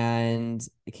 And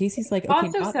Casey's like, okay,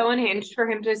 Also, not so unhinged for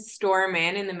him to storm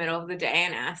in the middle of the day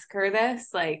and ask her this.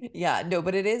 Like, yeah, no,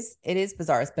 but it is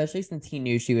bizarre, especially since he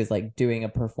knew she was like doing a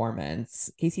performance.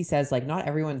 Casey says like not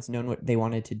everyone's known what they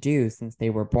wanted to do since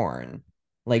they were born,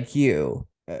 like you.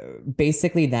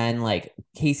 Basically, then like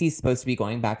Casey's supposed to be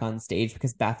going back on stage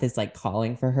because Beth is like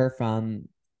calling for her from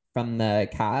the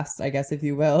cast, I guess if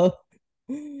you will.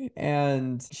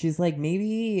 And she's like,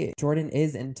 maybe Jordan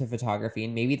is into photography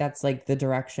and maybe that's like the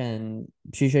direction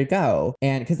she should go.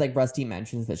 And because like Rusty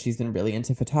mentions that she's been really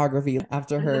into photography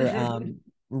after her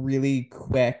really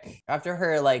quick after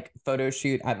her like photo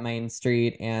shoot at Main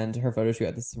Street and her photo shoot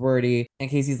at the sorority. And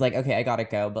Casey's like, okay, I gotta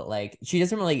go. But like she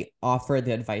doesn't really offer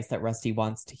the advice that Rusty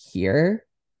wants to hear.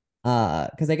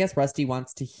 Because I guess Rusty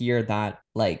wants to hear that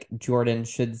like Jordan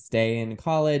should stay in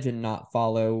college and not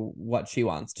follow what she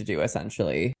wants to do,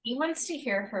 essentially. He wants to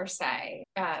hear her say,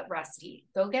 Rusty,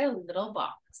 go get a little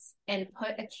box and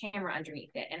put a camera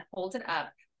underneath it and hold it up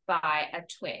by a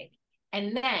twig.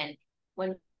 And then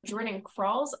when Jordan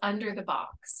crawls under the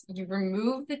box, you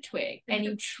remove the twig and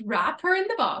you trap her in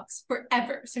the box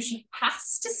forever. So she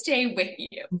has to stay with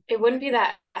you. it wouldn't be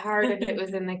that hard if it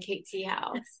was in the KT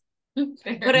house. Put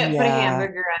a Yeah.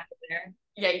 hamburger under there.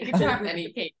 Yeah, you can trap any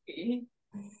Katie.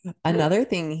 Another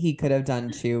thing he could have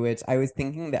done too, which I was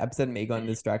thinking the episode may go in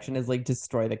this direction, is like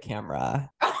destroy the camera.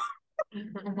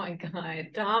 Oh my God,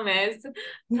 Thomas,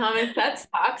 that's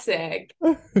toxic.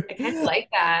 I kind of like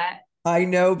that. I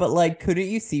know, but like, couldn't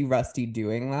you see Rusty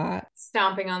doing that?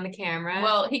 Stomping on the camera.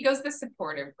 Well, he goes the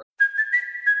supportive.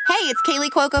 Hey, it's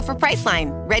Kaylee Cuoco for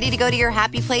Priceline. Ready to go to your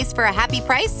happy place for a happy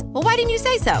price? Well, why didn't you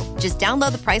say so? Just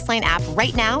download the Priceline app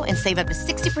right now and save up to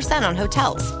 60% on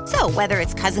hotels. So whether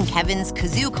it's Cousin Kevin's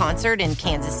Kazoo concert in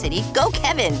Kansas City, go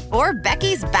Kevin, or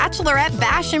Becky's Bachelorette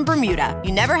Bash in Bermuda,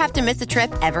 you never have to miss a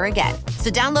trip ever again. So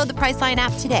download the Priceline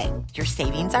app today. Your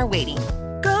savings are waiting.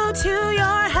 Go to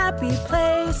your happy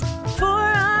place for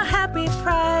a happy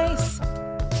price.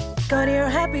 Go to your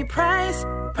happy price,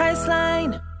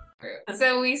 Priceline.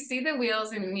 So we see the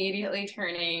wheels immediately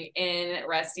turning in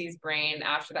Rusty's brain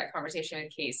after that conversation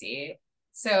with Casey.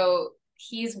 So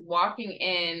he's walking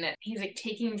in, he's like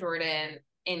taking Jordan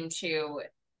into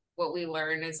what we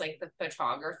learn is like the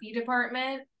photography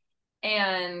department.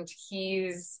 And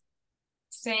he's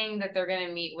saying that they're going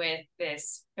to meet with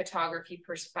this photography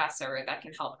professor that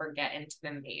can help her get into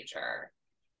the major.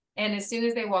 And as soon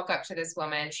as they walk up to this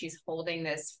woman, she's holding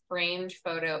this framed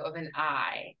photo of an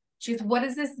eye. She's, what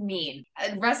does this mean?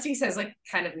 And Rusty says like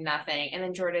kind of nothing. And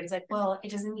then Jordan's like, well, it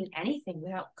doesn't mean anything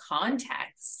without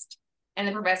context. And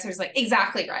the professor's like,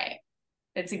 exactly right.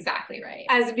 That's exactly right.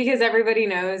 Because everybody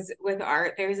knows with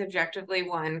art, there's objectively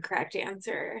one correct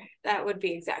answer. That would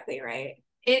be exactly right.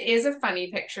 It is a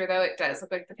funny picture though. It does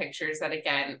look like the pictures that,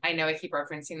 again, I know I keep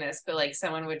referencing this, but like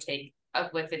someone would take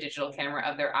up with the digital camera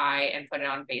of their eye and put it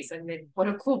on Facebook. And what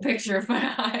a cool picture of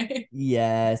my eye.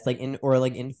 Yes, like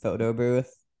in photo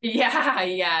booth.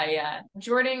 Yeah.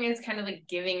 Jordan is kind of like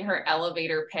giving her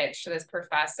elevator pitch to this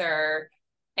professor.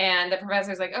 And the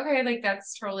professor's like, okay, like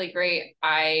that's totally great.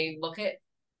 I look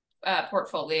at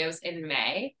portfolios in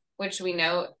May, which we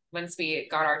know once we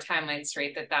got our timeline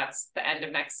straight that that's the end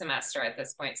of next semester at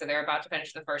this point. So they're about to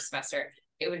finish the first semester.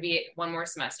 It would be one more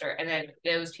semester. And then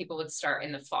those people would start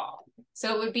in the fall.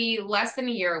 So it would be less than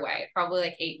a year away, probably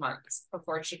like 8 months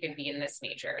before she could be in this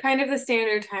major. Kind of the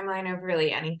standard timeline of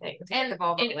really anything And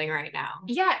evolving right now.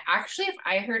 Yeah, actually, if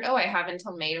I heard, I have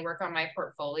until May to work on my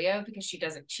portfolio because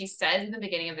she said in the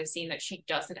beginning of the scene that she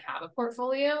doesn't have a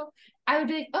portfolio, I would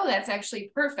be like, oh, that's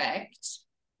actually perfect.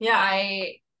 Yeah.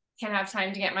 I can have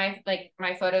time to get my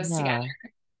photos together.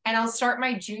 and I'll start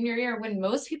my junior year when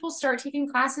most people start taking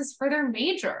classes for their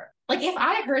major. Like, if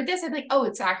I heard this, I'd be like, oh,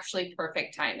 it's actually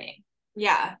perfect timing.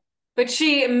 Yeah. But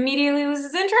she immediately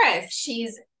loses interest.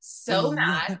 She's so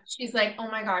mad. She's like, oh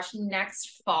my gosh,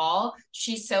 next fall.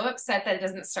 She's so upset that it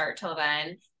doesn't start till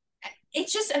then.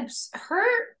 It's just her.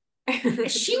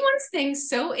 She wants things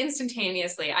so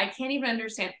instantaneously. I can't even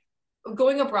understand.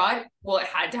 Going abroad, well, it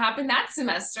had to happen that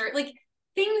semester. Like,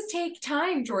 things take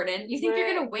time, Jordan. You think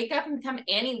you're gonna wake up and become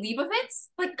Annie Leibovitz?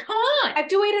 Like, come on. I have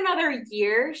to wait another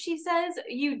year, she says.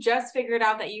 You just figured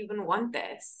out that you even want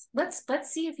this. Let's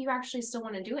see if you actually still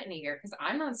want to do it in a year, because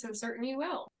I'm not so certain you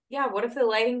will. Yeah, what if the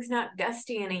lighting's not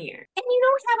dusty in a year? And you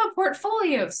don't have a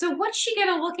portfolio, so what's she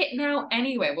gonna look at now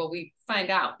anyway? Well, we find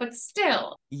out, but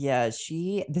still. Yeah,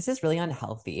 this is really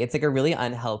unhealthy. It's like a really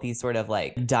unhealthy sort of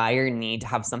like dire need to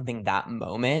have something that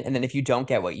moment. And then if you don't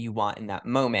get what you want in that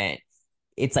moment,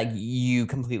 it's like you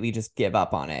completely just give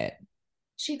up on it.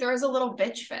 She throws a little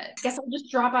bitch fit. Guess I'll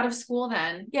just drop out of school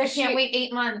then. Yeah, I can't wait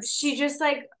 8 months. She just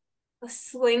like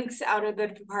slinks out of the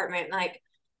department like,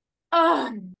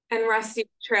 oh, and Rusty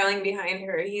trailing behind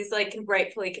her. He's like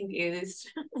rightfully confused.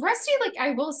 Rusty, like,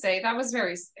 I will say that was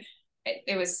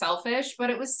it was selfish, but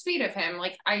it was sweet of him.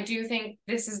 Like, I do think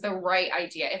this is the right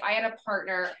idea. If I had a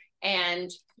partner and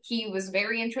he was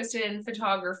very interested in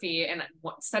photography and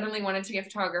suddenly wanted to be a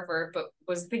photographer, but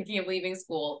was thinking of leaving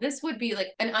school, this would be like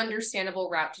an understandable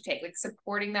route to take, like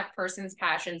supporting that person's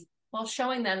passions while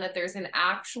showing them that there's an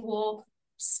actual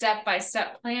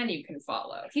step-by-step plan you can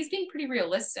follow. He's being pretty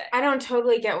realistic. I don't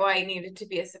totally get why it needed to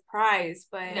be a surprise,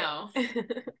 but no.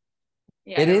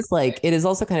 Yeah, it is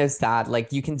also kind of sad.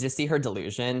 Like, you can just see her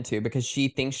delusion too, because she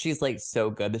thinks she's like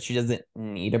so good that she doesn't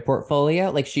need a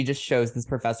portfolio. Like, she just shows this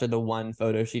professor the one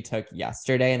photo she took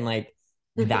yesterday and like,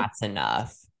 that's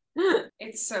enough.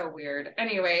 It's so weird.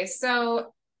 Anyway,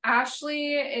 so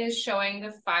Ashley is showing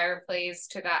the fireplace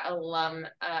to that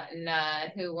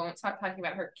alumna who won't stop talking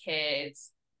about her kids.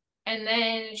 And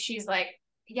then she's like,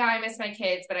 yeah, I miss my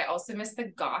kids, but I also miss the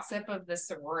gossip of the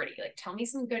sorority. Like, tell me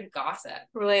some good gossip.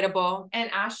 Relatable. And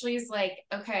Ashley's like,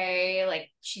 okay, like,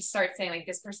 she starts saying, like,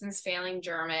 this person's failing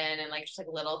German and, like, just, like,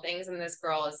 little things. And this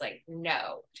girl is like,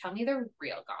 no, tell me the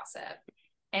real gossip.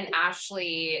 And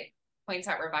Ashley points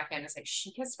out Rebecca and is like,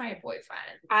 she kissed my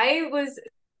boyfriend. I was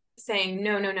saying,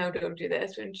 no, don't do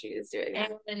this when she was doing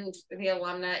it. And the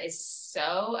alumna is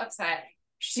so upset.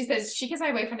 She says, she kissed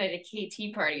my boyfriend at a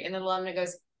KT party. And the alumna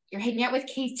goes, you're hanging out with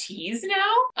KTs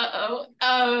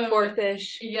now?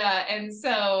 Fourth-ish. Yeah, and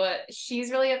so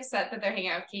she's really upset that they're hanging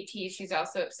out with KT. She's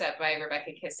also upset by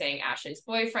Rebecca kissing Ashley's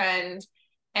boyfriend.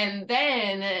 And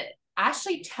then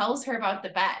Ashley tells her about the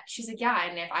bet. She's like, yeah,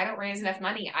 and if I don't raise enough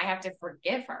money, I have to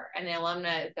forgive her. And the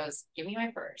alumna goes, give me my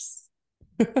purse.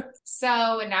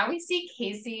 So now we see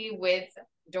Casey with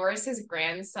Doris's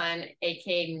grandson,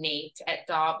 aka Nate, at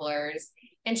Dobler's.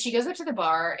 And she goes up to the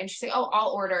bar and she's like, oh, I'll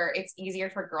order. It's easier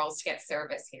for girls to get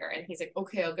service here. And he's like,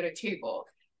 okay, I'll get a table.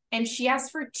 And she asks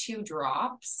for 2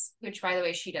 drops, which, by the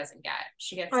way, she doesn't get.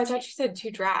 She gets. Oh, I thought she said 2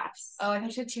 drafts. Oh, I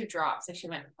thought she said 2 drops. And she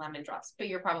meant lemon drops. But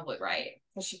you're probably right.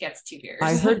 Because she gets 2 beers.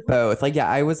 I heard both. Like, yeah,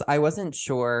 I wasn't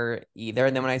sure either.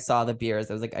 And then when I saw the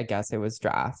beers, I was like, I guess it was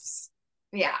drafts.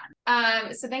 Yeah.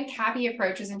 So then Cappy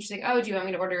approaches and she's like, oh, do you want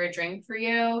me to order a drink for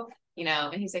you? You know,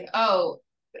 and he's like, oh,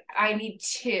 I need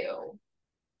 2.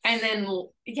 And then,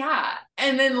 yeah.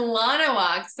 And then Lana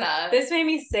walks up. This made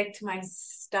me sick to my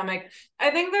stomach. I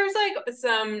think there's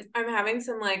like I'm having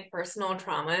some like personal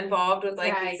trauma involved with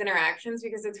like these interactions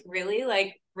because it's really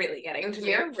getting to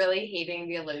me. You're really hating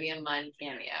the Olivia Munn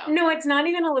cameo. No, it's not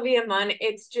even Olivia Munn.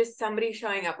 It's just somebody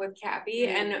showing up with Cappy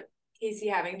and Casey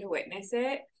having to witness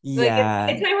it. Yeah.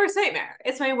 Like, it's my worst nightmare.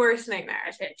 It's my worst nightmare.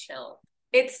 I should chill.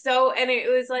 It's so, and it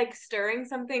was like stirring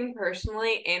something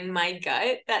personally in my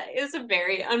gut that is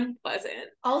very unpleasant.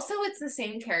 Also, it's the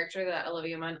same character that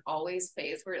Olivia Munn always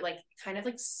plays, where like kind of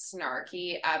like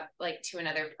snarky up like to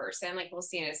another person. Like we'll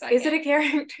see in a second. Is it a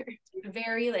character?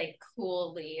 Very like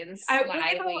coolly and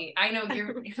slyly. I know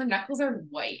your knuckles are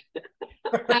white.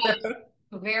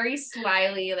 Very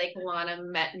slyly, like Lana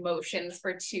motions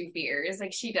for 2 beers.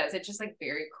 Like she does it just like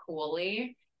very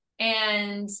coolly.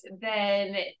 And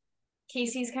then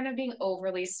Casey's kind of being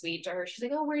overly sweet to her. She's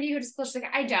like, oh, where do you go to school? She's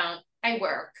like, I don't. I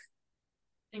work.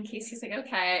 And Casey's like,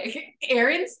 okay.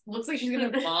 Erin looks like she's going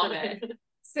to vomit.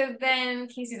 So then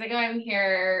Casey's like, oh, I'm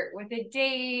here with a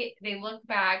date. They look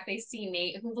back. They see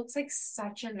Nate, who looks like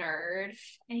such a nerd.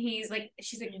 And he's like,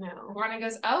 she's like, no. Lana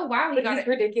goes, oh, wow. He's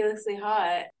ridiculously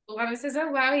hot. Lana says,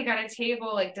 oh, wow, he got a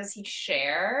table. Like, does he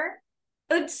share?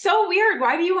 It's so weird.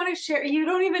 Why do you want to share? You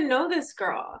don't even know this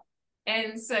girl.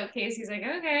 And so Casey's like,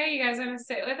 okay, you guys want to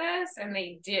sit with us? And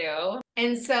they do.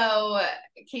 And so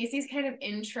Casey's kind of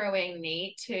introing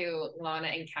Nate to Lana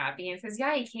and Cappy and says,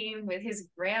 yeah, he came with his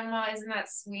grandma. Isn't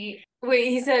that sweet?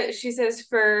 Wait, she says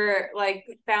for like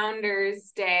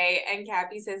Founders Day, and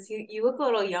Cappy says, you look a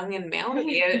little young and male to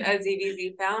be a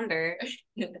ZBZ founder.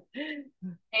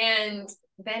 And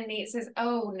then Nate says,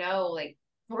 oh no, like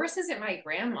Doris isn't my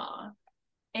grandma.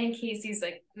 And Casey's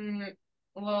like,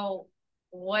 well,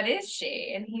 what is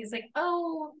she? And he's like,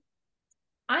 oh,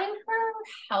 I'm her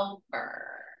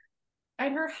helper.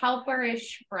 I'm her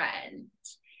helperish friend.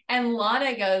 And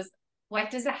Lana goes,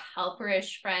 what does a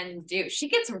helperish friend do? She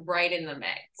gets right in the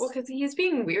mix. Well, because he's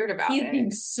being weird about He's it.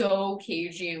 being so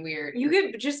cagey and weird. You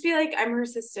could just be like, I'm her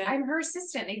assistant. I'm her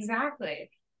assistant, exactly.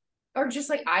 Or just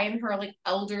like, I am her like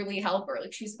elderly helper.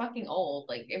 Like, she's fucking old.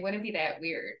 Like, it wouldn't be that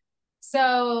weird.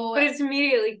 So, but it's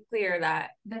immediately clear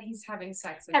that he's having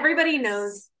sex with everybody Doris.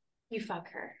 knows you fuck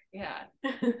her. Yeah.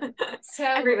 So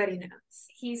everybody knows.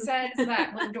 He says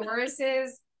that when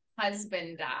Doris's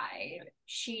husband died,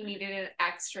 she needed an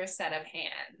extra set of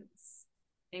hands.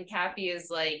 And Cappy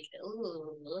is like,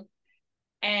 ooh.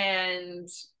 And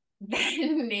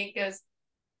then Nate goes,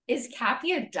 is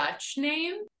Cappy a Dutch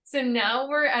name? So now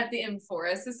we're at the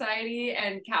Amphora Society,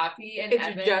 and Cappy and It's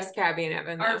Evan just Cappy and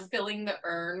Evan are though. filling the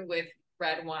urn with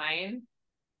red wine.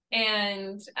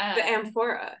 And the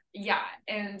Amphora. Yeah.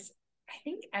 And I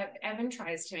think Evan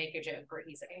tries to make a joke where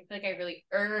he's like, I feel like I really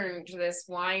earned this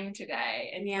wine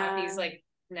today. And Cappy's like,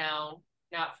 no,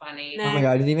 not funny. Oh my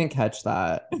God, I didn't even catch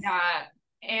that. Yeah.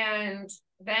 And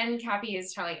then Cappy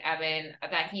is telling Evan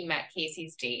that he met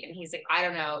Casey's date. And he's like, I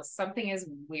don't know, something is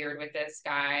weird with this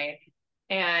guy.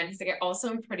 And he's like, I also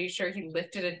am pretty sure he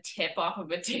lifted a tip off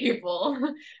of a table.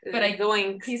 But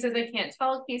he says, I can't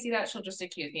tell Casey that. She'll just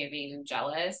accuse me of being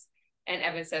jealous. And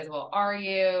Evan says, well, are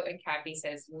you? And Cappy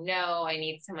says, no, I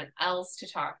need someone else to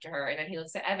talk to her. And then he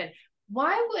looks at Evan.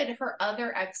 Why would her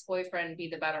other ex-boyfriend be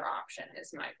the better option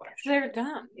is my question. They're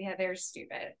dumb. Yeah, they're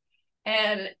stupid.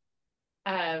 And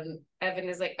Evan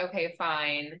is like, okay,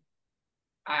 fine.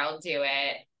 I'll do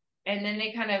it. And then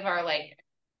they kind of are like,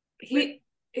 he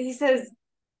says,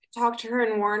 talk to her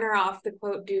and warn her off the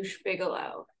quote douche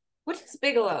Bigelow. What does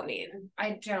Bigelow mean?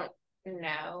 I don't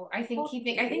know. I think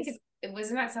it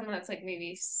wasn't that someone that's like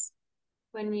maybe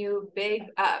when you big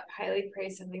up, highly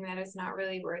praise something that is not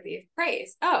really worthy of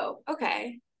praise. Oh,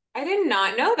 okay. I did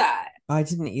not know that. I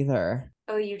didn't either.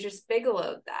 Oh, you just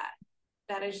Bigelowed that.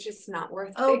 That is just not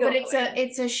worth. Oh, but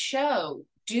it's a show.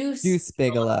 Deuce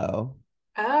Bigelow.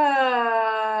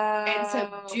 Oh. And so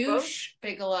Douche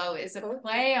Bigelow is a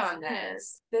play on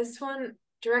this. This one,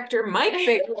 director Mike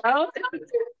Bigelow.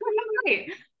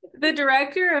 The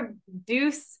director of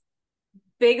Deuce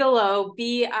Bigelow,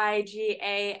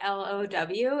 Bigalow,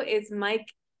 is Mike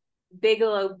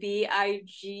Bigelow,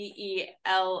 Bigelow.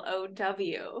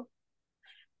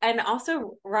 And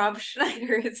also Rob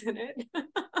Schneider is in it.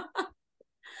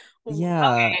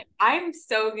 Yeah. Okay, I'm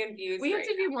so confused. We have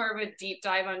to do more of a deep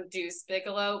dive on Deuce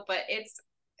Bigelow, but it's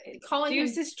calling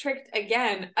Deuce is tricked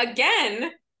again.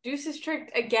 Deuce is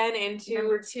tricked again into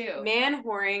number 2. Man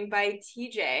whoring by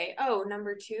TJ. Oh,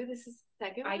 number 2. This is the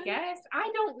second one? I guess.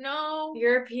 I don't know.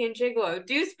 European Gigolo.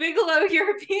 Deuce Bigelow,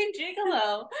 European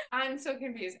Gigolo. I'm so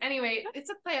confused. Anyway,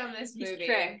 it's a play on this movie. He's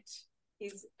tricked.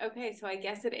 He's okay, so I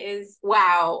guess it is.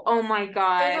 Wow. Oh my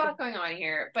God. There's a lot going on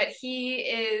here, but he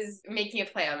is making a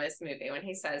play on this movie when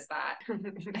he says that.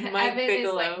 Mike Evan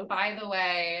Bigelow. is like, by the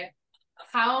way,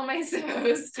 how am I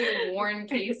supposed to warn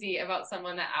Casey about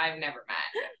someone that I've never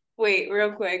met? Wait,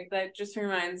 real quick. That just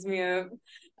reminds me of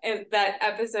that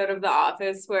episode of The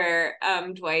Office where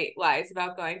Dwight lies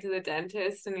about going to the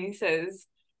dentist and he says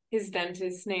his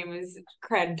dentist's name is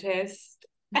Crentist.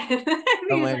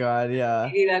 Oh my God, yeah.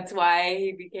 Maybe that's why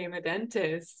he became a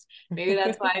dentist. Maybe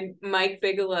that's why Mike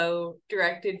Bigelow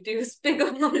directed Deuce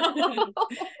Bigelow.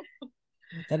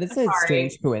 That is a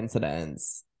strange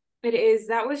coincidence. It is.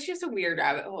 That was just a weird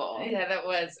rabbit hole. Yeah, that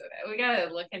was. We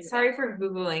gotta look into Sorry that. for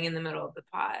Googling in the middle of the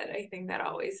pod. I think that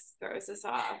always throws us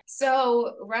off.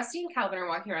 So Rusty and Calvin are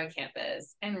walking around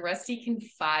campus, and Rusty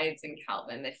confides in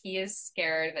Calvin that he is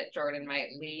scared that Jordan might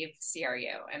leave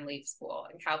CRU and leave school.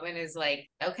 And Calvin is like,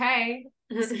 okay,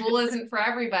 school isn't for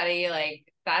everybody.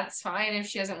 Like, that's fine if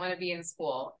she doesn't want to be in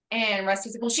school. And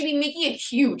Rusty's like, well, she'd be making a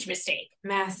huge mistake.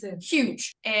 Massive.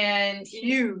 Huge. And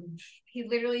Huge. he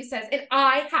literally says, and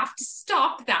I have to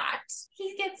stop that.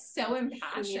 He gets so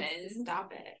impassioned.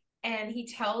 Stop it. And he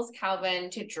tells Calvin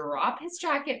to drop his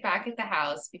jacket back at the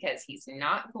house because he's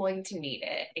not going to need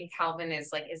it. And Calvin is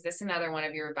like, is this another one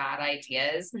of your bad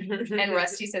ideas? And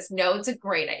Rusty says, no, it's a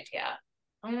great idea.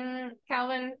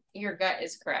 Calvin, your gut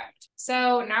is correct.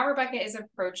 So now Rebecca is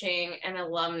approaching an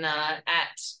alumna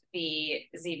at the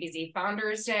ZBZ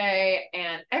Founders Day,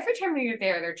 and every time you're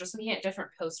there, they're just looking at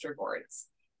different poster boards.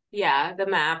 Yeah, the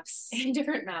maps. And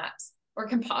different maps or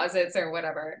composites or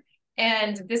whatever.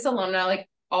 And this alumna, like,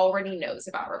 already knows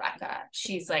about Rebecca.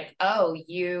 She's like, oh,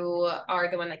 you are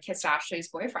the one that kissed Ashley's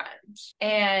boyfriend.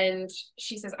 And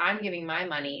she says, I'm giving my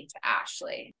money to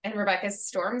Ashley. And Rebecca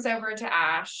storms over to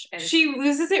Ash and She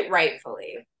loses it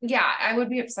rightfully. yeah, I would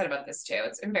be upset about this too.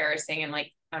 It's embarrassing and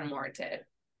like unwarranted.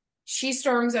 She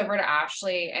storms over to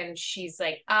Ashley and she's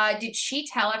like, did she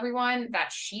tell everyone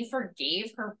that she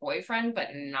forgave her boyfriend but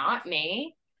not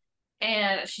me?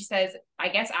 And she says, I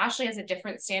guess Ashley has a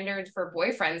different standard for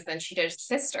boyfriends than she does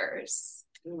sisters.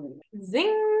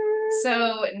 Zing.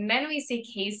 So then we see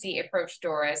Casey approach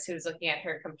Doris, who's looking at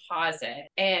her composite.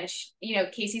 And,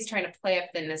 Casey's trying to play up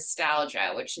the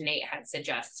nostalgia, which Nate had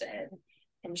suggested.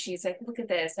 And she's like, look at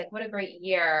this. Like, what a great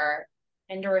year.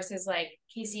 And Doris is like,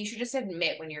 Casey, you should just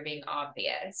admit when you're being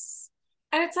obvious.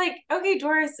 And it's like, okay,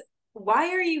 Doris, why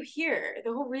are you here?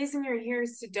 The whole reason you're here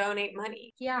is to donate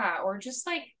money. Yeah, or just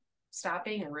like stop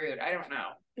being rude. I don't know.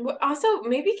 Well, also,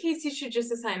 maybe Casey should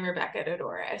just assign Rebecca to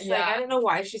Doris. Yeah. Like, I don't know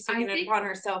why she's taking I it think- upon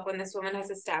herself when this woman has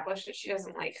established that she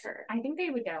doesn't like her. I think they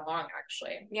would get along,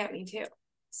 actually. Yeah, me too.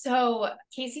 So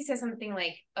Casey says something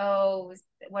like, oh,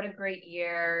 what a great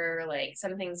year. Like,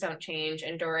 some things don't change.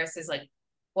 And Doris is like,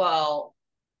 well,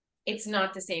 it's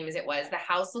not the same as it was. The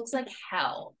house looks like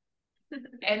hell.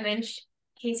 And then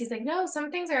Casey's like, no,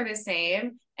 some things are the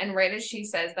same. And right as she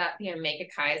says that, the Omega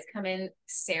Kais come in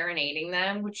serenading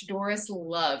them, which Doris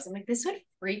loves. I'm like, this would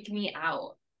freak me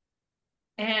out.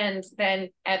 And then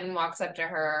Evan walks up to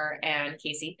her and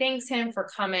Casey thanks him for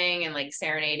coming and like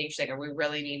serenading. She's like, we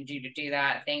really needed you to do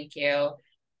that. Thank you.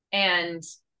 And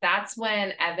that's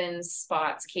when Evan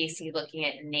spots Casey looking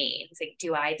at Nate. He's like,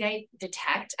 do I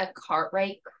detect a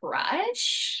Cartwright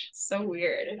crush? So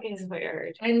weird. It is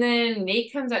weird. And then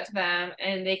Nate comes up to them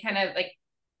and they kind of like,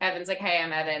 Evan's like, hey,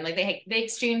 I'm Evan. Like they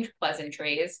exchange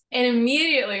pleasantries. And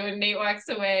immediately when Nate walks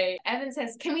away, Evan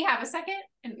says, can we have a second?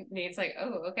 And Nate's like,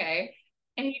 oh, okay.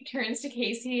 And he turns to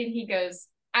Casey and he goes,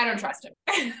 I don't trust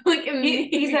him. Like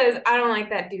He says, I don't like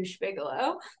that douche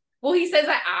Bigelow. well, he says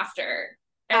that after.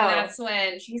 And Oh. that's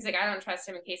when she's like, I don't trust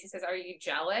him. And Casey says, are you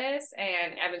jealous?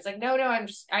 And Evan's like, no,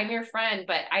 I'm your friend,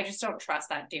 but I just don't trust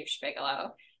that douche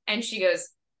Bigelow. And she goes,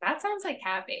 that sounds like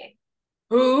Happy.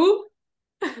 Who?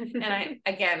 And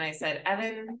I said,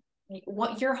 Evan,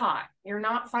 you're hot. You're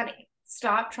not funny.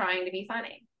 Stop trying to be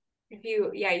funny.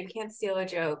 You can't steal a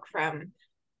joke from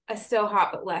a still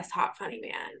hot but less hot funny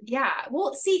man. Yeah.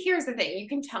 Well, see, here's the thing. You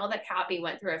can tell that Cappy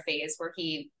went through a phase where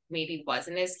he maybe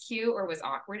wasn't as cute or was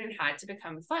awkward and had to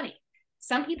become funny.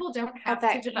 Some people don't have to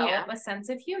that develop camp. a sense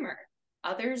of humor.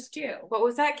 Others do. What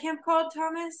was that camp called,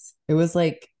 Thomas? It was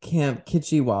like Camp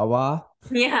Kitschy Wawa.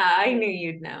 Yeah, I knew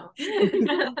you'd know.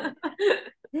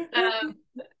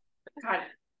 God,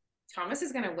 Thomas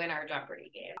is going to win our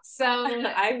Jeopardy game. So,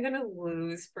 I'm gonna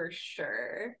lose for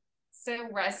sure. so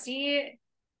Rusty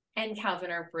and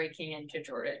Calvin are breaking into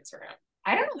Jordan's room.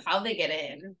 I don't know how they get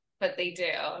in, but they do.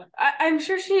 I'm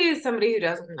sure she is somebody who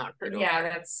doesn't knock her door. Yeah,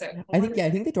 that's so. I think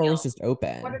the door was steal? just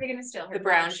open. What are they going to steal? Her The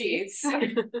brown sheets.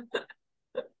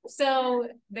 So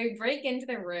they break into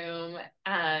the room.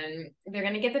 They're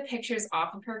going to get the pictures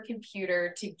off of her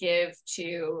computer to give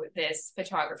to this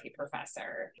photography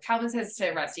professor. Calvin says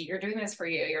to Rusty, you're doing this for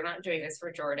you. You're not doing this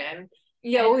for Jordan.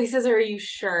 Yeah, well, he says, are you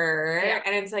sure? Yeah.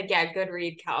 And it's like, yeah, good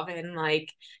read, Calvin. Like,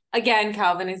 again,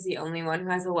 Calvin is the only one who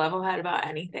has a level head about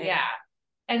anything. Yeah.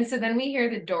 And so then we hear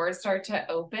the doors start to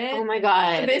open. Oh my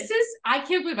God. I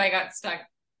can't believe I got stuck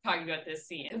talking about this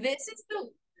scene. This is the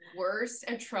worst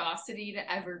atrocity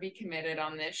to ever be committed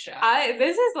on this show.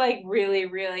 This is like really,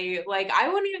 really, like, I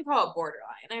wouldn't even call it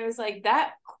borderline. I was like,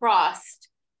 that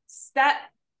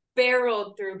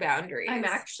barreled through boundaries. I'm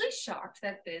actually shocked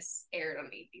that this aired on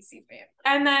ABC Family.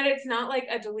 And that it's not like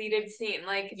a deleted scene.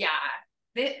 Like, Yeah.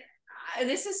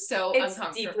 This is so it's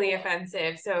uncomfortable. deeply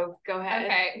offensive. So go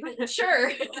ahead. Okay, sure.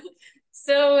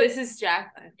 So This is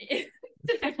Jacqueline.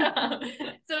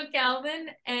 so Calvin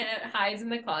hides in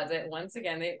the closet. Once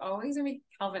again, they always make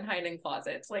Calvin hide in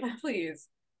closets. Like, please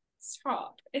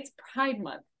stop. It's Pride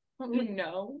Month. Don't you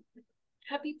know?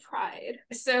 Happy Pride.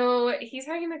 So he's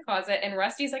hiding in the closet, and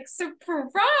Rusty's like,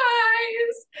 surprise!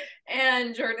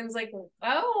 And Jordan's like,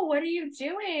 oh, what are you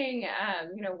doing?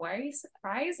 Why are you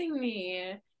surprising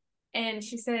me? And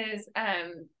she says,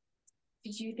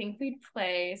 did you think we'd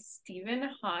play Stephen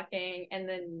Hawking and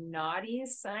the naughty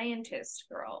scientist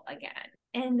girl again?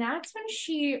 And that's when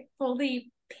she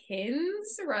fully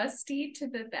pins Rusty to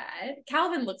the bed.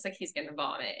 Calvin looks like he's gonna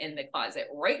vomit in the closet,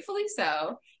 rightfully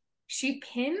so. She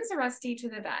pins Rusty to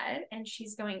the bed and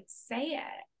she's going, say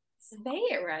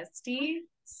it, Rusty,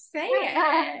 say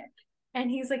it. And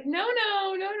he's like, no.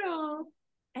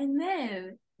 And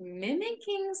then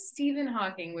mimicking Stephen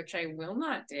Hawking, which I will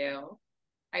not do.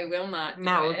 I will not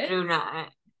do it. do not.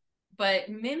 But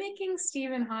mimicking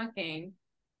Stephen Hawking,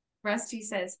 Rusty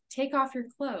says, take off your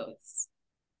clothes.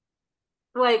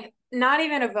 Like, not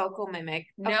even a vocal mimic.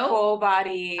 Nope. A full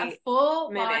body. A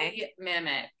full mimic. body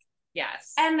mimic.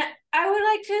 Yes. And I would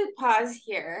like to pause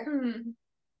here.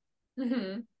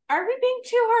 Mm-hmm. Are we being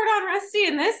too hard on Rusty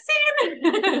in this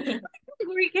scene?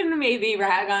 We can maybe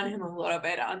rag on him a little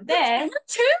bit on this.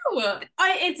 Too.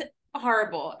 It's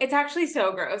horrible. It's actually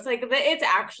so gross. Like, it's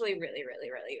actually really,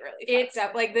 really, really, really fucked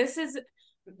up. Like, this is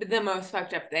the most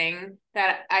fucked up thing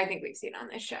that I think we've seen on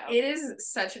this show. It is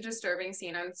such a disturbing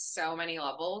scene on so many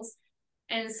levels.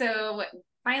 And so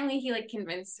finally he like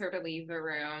convinced her to leave the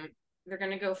room. They're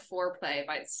gonna go foreplay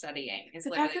by studying. Is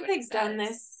The fact that they've done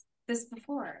this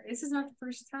before. This is not the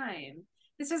first time.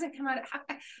 This doesn't come out.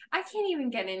 I can't even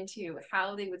get into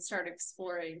how they would start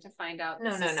exploring to find out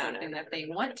this is something that they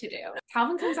want to do.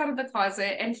 Calvin comes out of the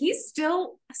closet and he's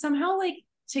still somehow like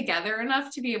together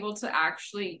enough to be able to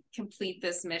actually complete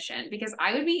this mission, because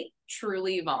I would be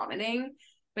truly vomiting.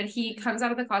 But he comes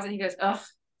out of the closet and he goes, ugh,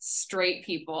 straight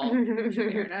people.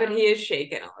 But he is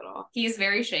shaken a little. He's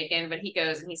very shaken, but he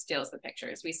goes and he steals the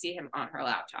pictures. We see him on her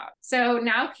laptop. So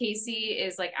now Casey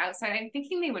is like outside. I'm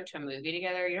thinking they went to a movie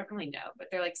together. You don't really know, but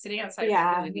they're like sitting outside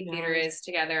where the movie theater is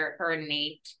together, her and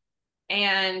Nate.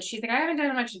 And she's like, I haven't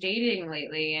done much dating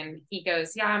lately. And he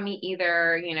goes, yeah, me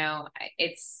either. You know,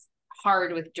 it's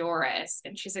hard with Doris.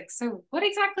 And she's like, so what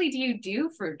exactly do you do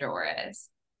for Doris?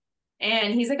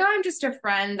 And he's like, oh, I'm just a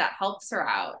friend that helps her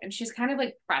out. And she's kind of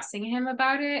like pressing him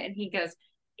about it. And he goes,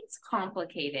 it's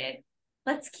complicated.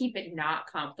 Let's keep it not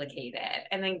complicated.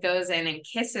 And then goes in and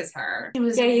kisses her. It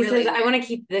was he really says, I want to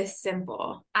keep this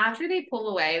simple. After they pull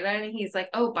away, then he's like,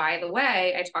 oh, by the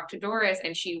way, I talked to Doris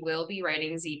and she will be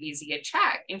writing ZBZ a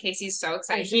check in case he's so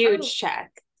excited. A huge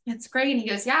check. It's great. And he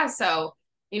goes, yeah, so,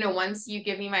 you know, once you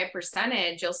give me my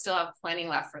percentage, you'll still have plenty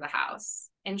left for the house.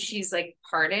 And she's like,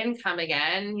 pardon, come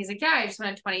again? He's like, yeah, I just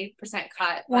want a 20%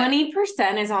 cut.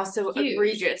 20% is also huge.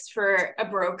 Egregious for a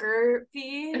broker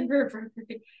fee.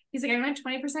 He's like, I want a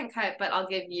 20% cut, but I'll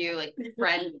give you like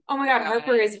friend. Oh my God,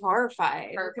 Harper is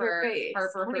horrified. Harper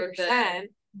heard 20%.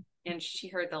 And she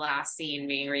heard the last scene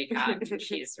being recut.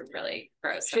 She's really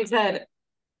gross. She said,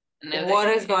 what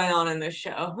is going on in this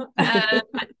show?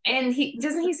 And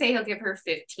he say he'll give her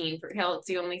 15 he'll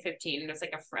do only 15 just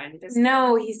like a friend discount?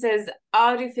 No, he says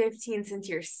I'll do 15 since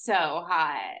you're so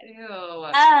hot. Ew.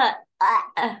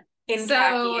 So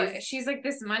khakis. She's like,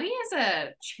 this money is a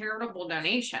charitable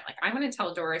donation. Like, I'm going to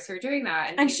tell Doris you're doing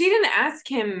that. And she didn't ask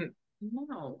him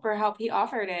no for help. He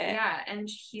offered it. Yeah. And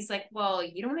he's like, well,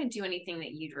 you don't want to do anything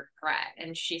that you'd regret.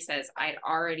 And she says, I'd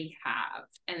already have.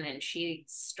 And then she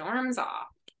storms off.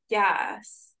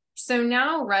 Yes. So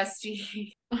now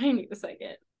Rusty, I need a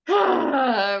second.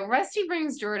 Rusty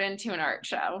brings Jordan to an art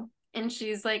show. And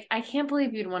she's like, I can't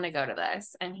believe you'd want to go to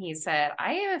this. And he said,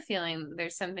 I have a feeling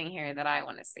there's something here that I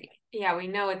want to see. Yeah, we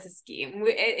know it's a scheme.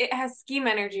 It has scheme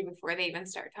energy before they even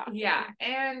start talking. Yeah.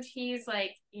 And he's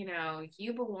like, you know,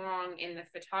 you belong in the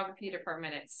photography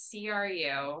department at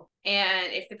CRU.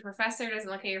 And if the professor doesn't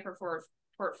look at your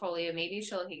portfolio, maybe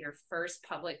she'll look at your first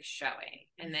public showing.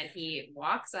 And then he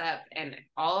walks up and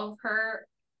all of her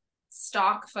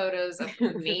stock photos of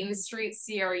Main Street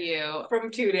CRU from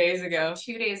 2 days ago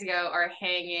are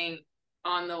hanging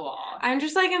on the wall. I'm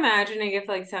just like imagining if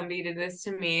like somebody did this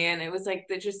to me and it was like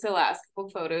just the last couple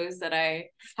photos that I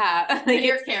have like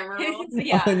your camera roll.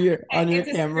 Yeah, on your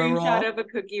camera roll. Screenshot of a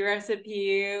cookie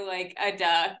recipe, like a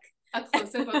duck, a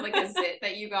close-up of like a zit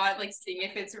that you got, like seeing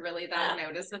if it's really that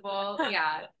noticeable.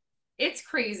 Yeah, it's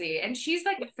crazy. And she's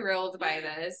like thrilled by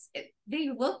this. They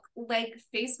look like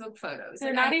Facebook photos.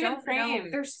 They're like, not even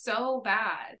framed. They're so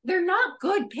bad. They're not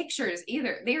good pictures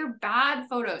either. They're bad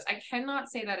photos. I cannot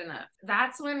say that enough.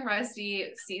 That's when Rusty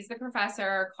sees the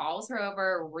professor, calls her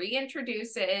over,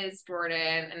 reintroduces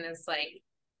Jordan, and is like,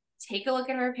 take a look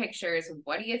at her pictures.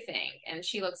 What do you think? And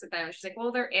she looks at them and she's like,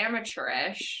 well, they're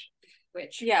amateurish,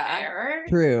 which fair.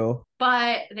 True.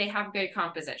 But they have good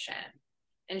composition.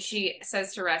 And she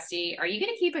says to Rusty, are you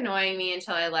going to keep annoying me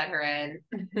until I let her in?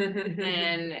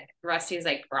 And Rusty's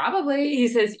like, probably. He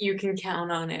says, you can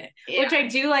count on it. Yeah. Which I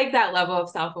do like that level of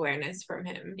self-awareness from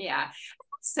him. Yeah.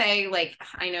 Say, like,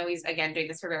 I know he's, again, doing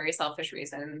this for very selfish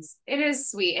reasons. It is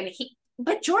sweet. And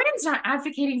But Jordan's not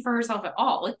advocating for herself at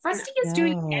all. Like Rusty is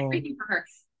doing everything for her.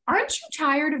 Aren't you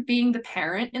tired of being the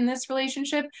parent in this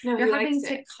relationship? No, You're having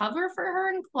to cover for her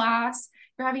in class.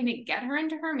 You're having to get her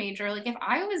into her major. Like if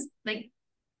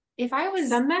I was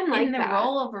some men like in the that.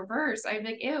 role of reverse, I'd be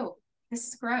like, ew, this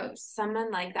is gross. Some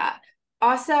men like that.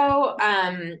 Also,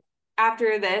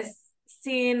 after this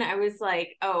scene, I was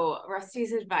like, oh,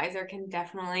 Rusty's advisor can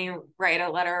definitely write a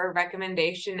letter of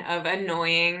recommendation of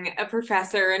annoying a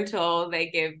professor until they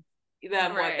give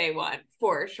them what they want,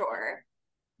 for sure.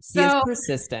 He is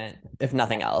persistent, if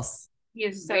nothing else. He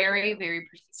is very, very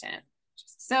persistent.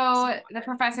 So the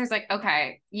professor's like,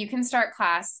 okay, you can start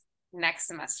class next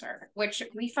semester, which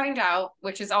we find out,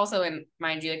 which is also in,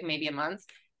 mind you, like maybe a month.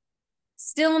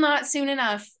 Still not soon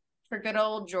enough for good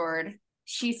old Jord.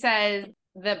 She says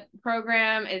the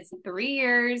program is 3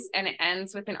 years and it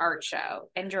ends with an art show.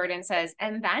 And Jordan says,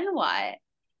 and then what?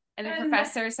 And the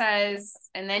professor says,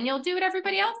 and then you'll do what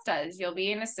everybody else does. You'll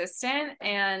be an assistant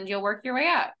and you'll work your way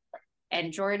up.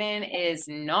 And Jordan is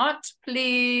not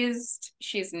pleased.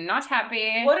 She's not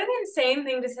happy. What an insane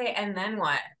thing to say. And then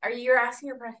what? You're asking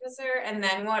your professor, and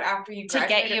then what after you graduate?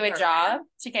 To get you a job?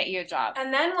 To get you a job.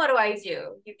 And then what do I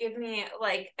do? You give me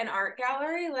like an art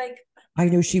gallery? Like, I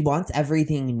know she wants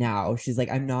everything now. She's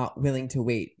like, I'm not willing to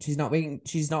wait. She's not willing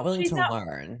to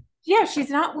learn. Yeah, she's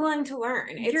not willing to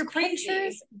learn. It's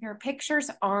crazy. Your pictures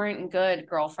aren't good,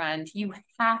 girlfriend. You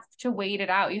have to wait it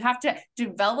out. You have to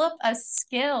develop a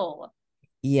skill.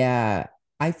 Yeah,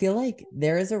 I feel like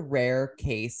there is a rare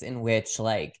case in which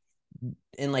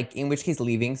in which case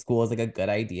leaving school is like a good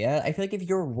idea. I feel like if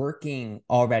you're working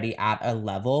already at a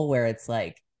level where it's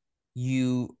like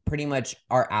you pretty much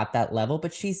are at that level,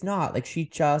 but she's not. Like she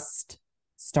just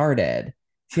started.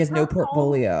 She has no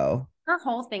portfolio. Her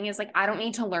whole thing is like, I don't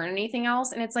need to learn anything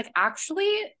else. And it's like,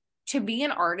 actually, to be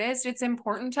an artist, it's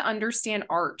important to understand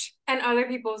art and other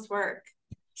people's work.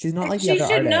 She's not like the other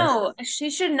artists. She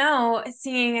should know,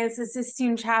 seeing as the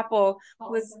Sistine Chapel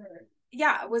was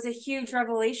a huge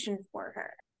revelation for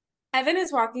her. Evan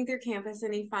is walking through campus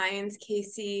and he finds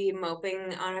Casey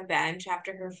moping on a bench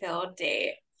after her failed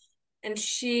date. And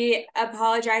she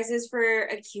apologizes for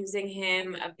accusing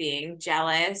him of being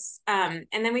jealous. And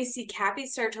then we see Cappy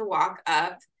start to walk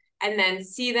up and then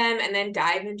see them and then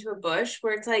dive into a bush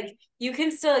where it's like, you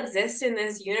can still exist in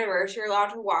this universe. You're allowed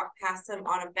to walk past them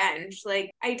on a bench.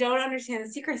 Like, I don't understand the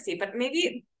secrecy, but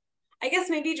maybe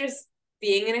just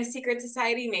being in a secret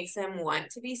society makes them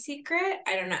want to be secret.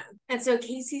 I don't know. And so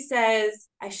Casey says,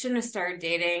 I shouldn't have started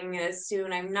dating this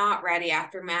soon. I'm not ready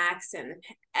after Max and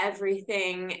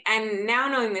everything. And now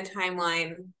knowing the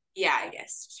timeline, yeah, I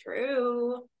guess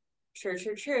true.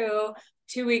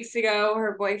 2 weeks ago,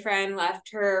 her boyfriend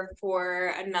left her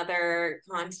for another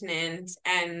continent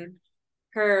and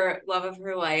her love of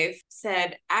her life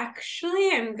said,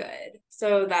 actually, I'm good.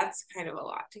 So that's kind of a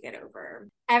lot to get over.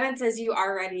 Evan says, you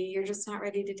are ready. You're just not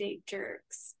ready to date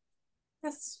jerks.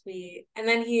 That's sweet. And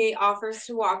then he offers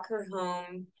to walk her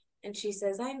home and she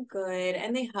says, I'm good.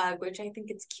 And they hug, which I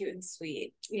think is cute and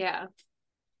sweet. Yeah.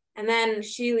 And then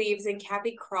she leaves and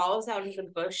Cappy crawls out of the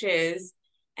bushes.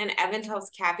 And Evan tells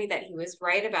Cappy that he was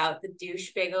right about the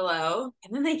douche Bigelow.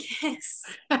 And then they kiss.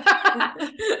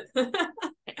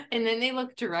 And then they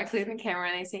look directly at the camera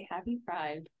and they say, Happy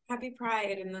Pride. Happy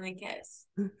Pride. And then they kiss.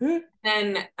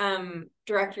 Then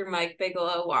director Mike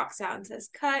Bigelow walks out and says,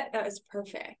 cut. That was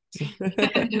perfect.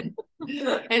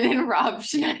 And then Rob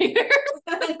Schneider.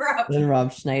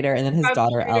 Rob Schneider. And then his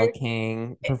daughter, Elle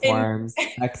King, performs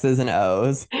X's and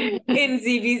O's. In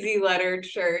ZBZ lettered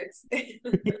shirts.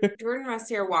 Jordan and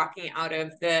Rusty are walking out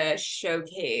of the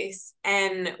showcase.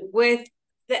 And with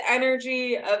the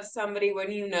energy of somebody when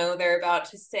you know they're about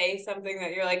to say something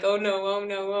that you're like, oh no,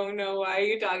 why are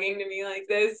you talking to me like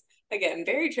this? Again,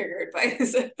 very triggered by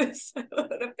this episode,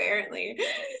 apparently.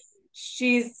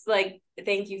 She's like,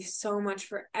 thank you so much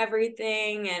for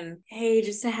everything. And hey,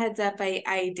 just a heads up,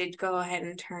 I did go ahead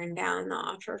and turn down the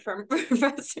offer from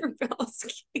Professor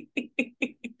Belsky.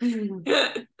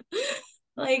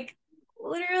 Like,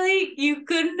 literally, you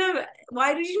couldn't have.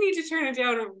 Why did you need to turn it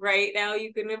down right now?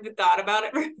 You couldn't have thought about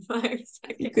it for 5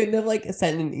 seconds. You couldn't have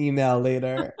sent an email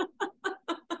later.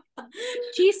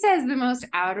 She says the most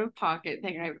out of pocket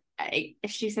thing.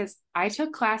 She says, I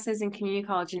took classes in community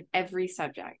college in every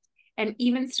subject and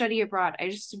even study abroad. I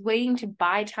was just waiting to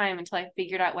buy time until I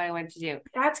figured out what I wanted to do.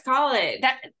 That's college.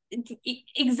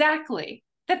 Exactly.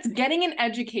 That's getting an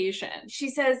education. She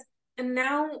says, and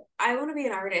now I want to be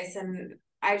an artist and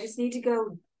I just need to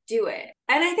go do it.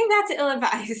 And I think that's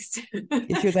ill-advised.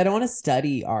 And she goes, I don't want to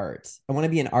study art. I want to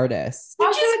be an artist. Also,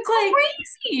 Which is it's like,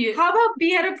 crazy. how about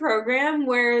be at a program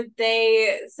where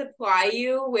they supply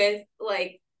you with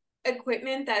like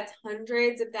equipment that's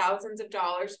hundreds of thousands of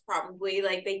dollars, probably.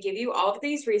 Like they give you all of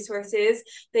these resources.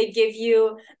 They give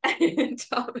you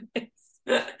Thomas.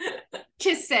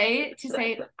 to say,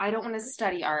 I don't want to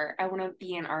study art. I want to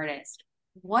be an artist.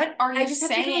 What are you just have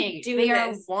to, saying? like, do They this.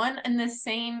 are one and the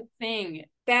same thing.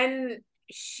 Then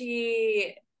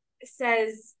she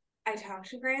says, I talked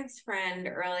to Grant's friend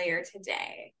earlier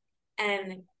today,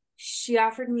 and she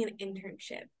offered me an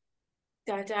internship. ...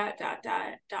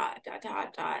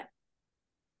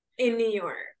 in New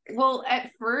York. Well,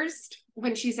 at first,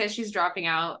 when she says she's dropping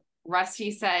out,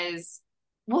 Rusty says,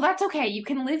 well, that's okay. You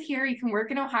can live here. You can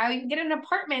work in Ohio. You can get an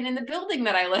apartment in the building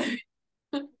that I live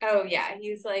in. Oh, yeah.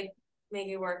 He's like, make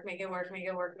it work, make it work, make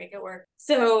it work, make it work.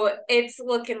 So it's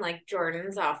looking like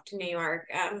Jordan's off to New York.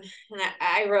 And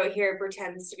I wrote here,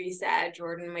 pretends to be sad.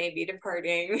 Jordan may be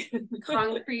departing.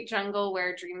 Concrete jungle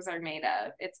where dreams are made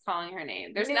of. It's calling her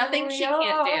name. There's nothing she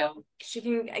can't do. She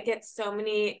can get so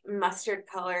many mustard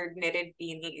colored knitted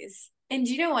beanies. And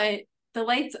you know what? The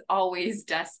light's always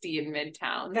dusty in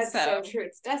Midtown. That's so true.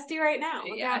 It's dusty right now.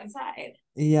 Look outside.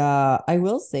 Yeah, I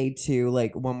will say too,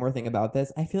 like one more thing about this.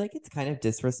 I feel like it's kind of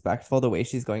disrespectful the way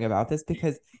she's going about this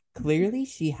because clearly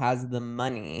she has the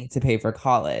money to pay for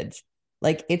college.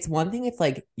 Like it's one thing if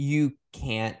like you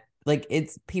can't, like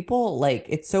it's people like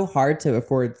it's so hard to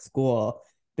afford school,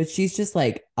 but she's just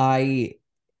like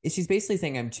she's basically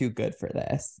saying I'm too good for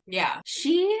this. Yeah.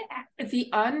 The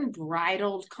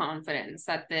unbridled confidence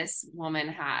that this woman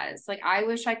has, like, I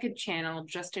wish I could channel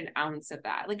just an ounce of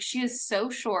that. Like, she is so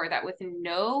sure that with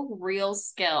no real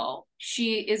skill,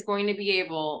 she is going to be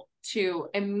able to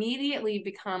immediately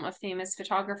become a famous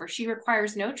photographer. She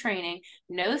requires no training,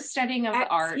 no studying of the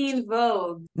art. Teen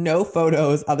Vogue. No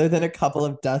photos other than a couple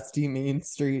of dusty Main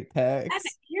Street pics. And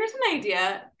here's an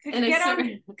idea. Could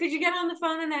you get on the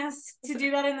phone and ask to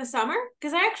do that in the summer?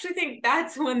 Because I actually think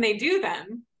that's when they do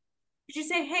them. Could you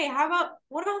say, hey,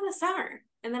 what about the summer?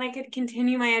 And then I could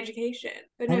continue my education.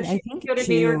 But no, she can go to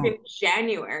New York in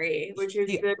January, which is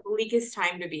the bleakest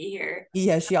time to be here.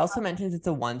 Yeah, she also mentions it's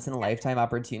a once in a lifetime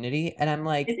opportunity. And I'm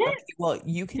like, okay, well,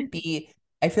 you can be,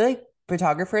 I feel like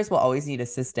photographers will always need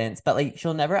assistance, but like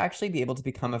she'll never actually be able to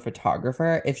become a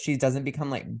photographer if she doesn't become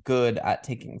like good at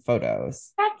taking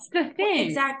photos. That's the thing.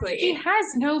 Exactly. She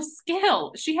has no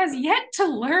skill. She has yet to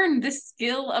learn the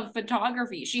skill of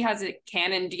photography. She has a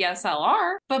Canon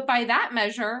DSLR, but by that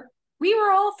measure, we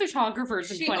were all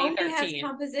photographers in 2013. She only has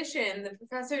composition. The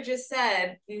professor just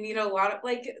said you need a lot of,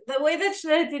 like, the way that she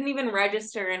didn't even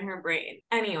register in her brain.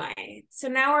 Anyway, so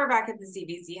now we're back at the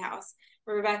CBZ house.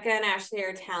 Rebecca and Ashley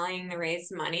are tallying the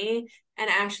raised money. And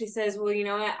Ashley says, well, you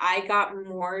know what? I got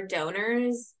more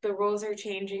donors. The rules are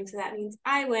changing, so that means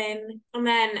I win. And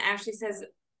then Ashley says,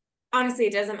 honestly,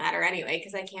 it doesn't matter anyway,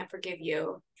 because I can't forgive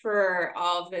you for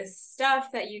all of this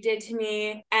stuff that you did to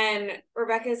me. And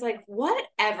Rebecca's like,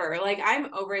 whatever. Like,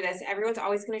 I'm over this. Everyone's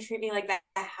always going to treat me like that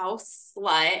house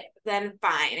slut. Then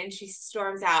fine. And she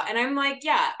storms out. And I'm like,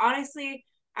 yeah, honestly,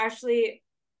 Ashley,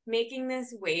 making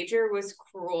this wager was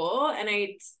cruel, and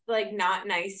it's like not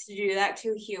nice to do that to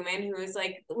a human who is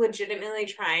like legitimately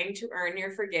trying to earn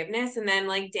your forgiveness, and then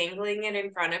like dangling it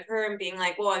in front of her and being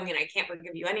like, well, I mean, I can't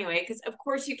forgive you anyway, because of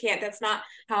course you can't. That's not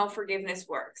how forgiveness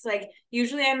works. Like,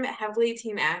 usually I'm heavily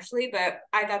team Ashley, but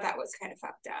I thought that was kind of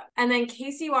fucked up. And then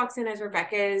Casey walks in as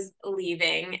Rebecca is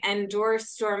leaving, and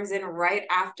Doris storms in right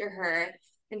after her.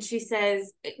 And she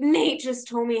says, Nate just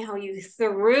told me how you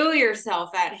threw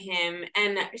yourself at him,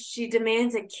 and she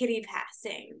demands a kitty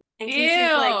passing. And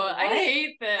Casey's like, what? I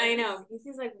hate this. I know.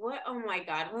 Casey's like, what? Oh my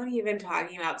God, what are you even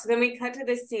talking about? So then we cut to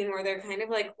this scene where they're kind of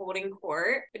like holding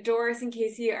court. Doris and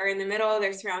Casey are in the middle.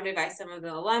 They're surrounded by some of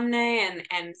the alumni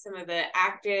and some of the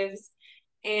actives.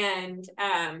 And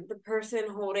the person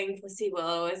holding Pussy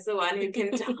Willow is the one who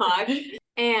can talk.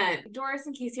 And Doris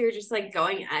and Casey are just like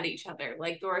going at each other.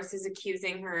 Like, Doris is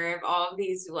accusing her of all of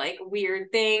these like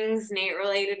weird things, Nate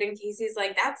related, and Casey's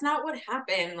like, that's not what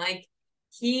happened. Like,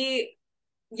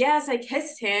 yes, I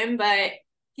kissed him, but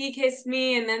he kissed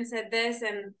me and then said this,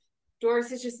 and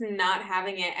Doris is just not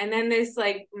having it. And then this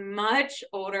like much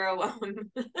older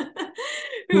alum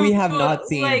who we have not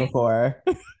seen before.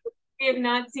 We have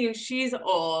not seen. She's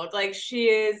old. Like, she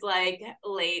is like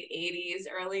late 80s,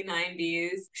 early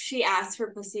 90s. She asks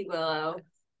for Pussy Willow,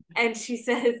 and she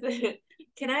says,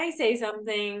 can I say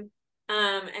something?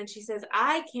 And she says,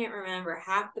 I can't remember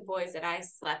half the boys that I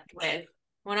slept with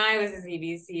when I was a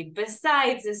CBC,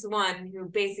 besides this one who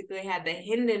basically had the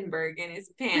Hindenburg in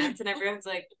his pants. And everyone's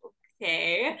like,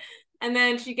 okay. And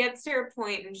then she gets to her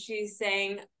point and she's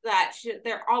saying that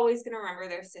they're always going to remember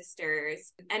their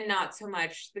sisters and not so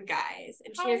much the guys.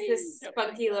 And she has this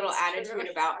spunky little attitude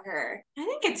about her. I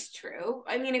think it's true.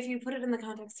 I mean, if you put it in the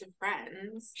context of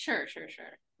friends. Sure.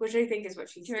 Which I think is what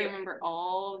she's Do you doing. remember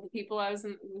all the people I was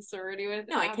in the sorority with?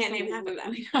 No, I can't name half of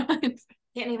them. Not.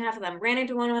 Can't name half of them. Ran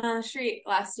into one on the street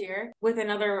last year with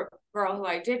another girl who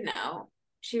I did know.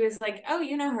 She was like, oh,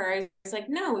 you know her. I was like,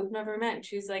 no, we've never met.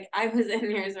 She was like, I was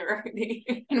in your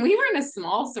sorority. And we were in a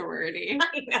small sorority.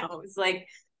 I know. It's like,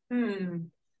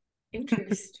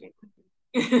 interesting.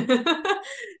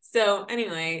 So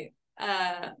anyway,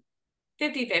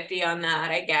 50-50 on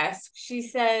that, I guess. She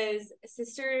says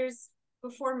sisters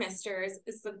before misters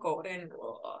is the golden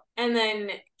rule. And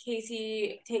then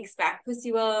Casey takes back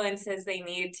Pussy Willow and says they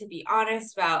need to be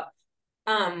honest about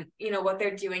what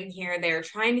they're doing here. They're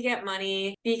trying to get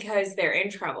money because they're in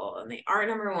trouble and they aren't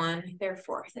number one, they're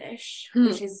fourth-ish,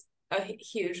 which is a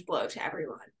huge blow to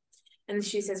everyone. And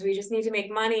she says, we just need to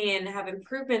make money and have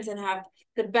improvements and have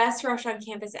the best rush on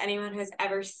campus anyone has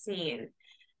ever seen.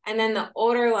 And then the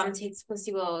older alum takes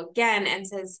Pussy Willow again and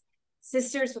says,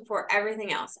 sisters before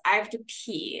everything else. I have to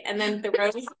pee. And then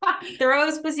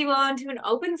throws Pussy Willow into an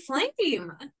open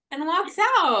flame and walks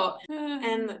out.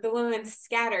 And the women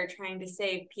scatter trying to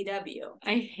save PW.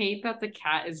 I hate that the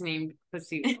cat is named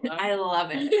Pussy Willow. I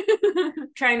love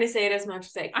it. Trying to say it as much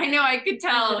as I can. I know, I could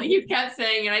tell. You kept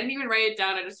saying it. I didn't even write it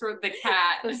down. I just wrote the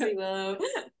cat. Pussy Willow.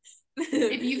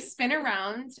 If you spin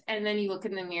around and then you look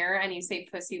in the mirror and you say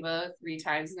Pussy Willow 3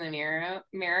 times in the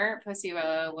mirror, Pussy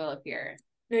Willow will appear.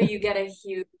 No, you get a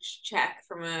huge check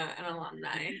from an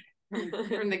alumni.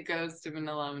 From the ghost of an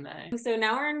alumni. So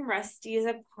now we're in Rusty's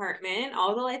apartment.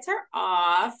 All the lights are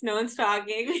off. No one's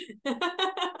talking.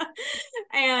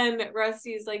 And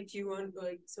Rusty's like, do you want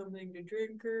like something to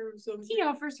drink or something? He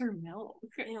offers her milk.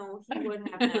 No, he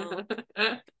wouldn't have milk.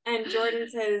 And Jordan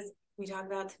says, can we talk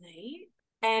about tonight?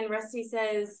 And Rusty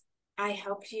says, I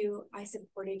helped you. I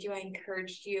supported you. I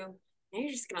encouraged you. Now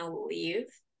you're just going to leave?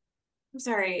 I'm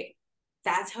sorry.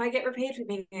 That's how I get repaid for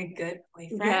being a good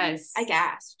boyfriend? Yes. I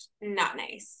gasped. Not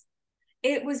nice.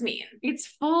 It was mean. It's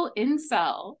full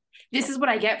incel. This is what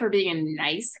I get for being a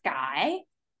nice guy.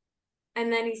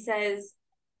 And then he says,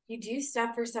 you do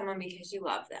stuff for someone because you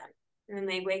love them. And then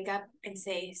they wake up and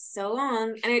say, so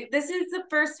long. And this is the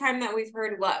first time that we've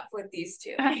heard love with these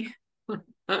two.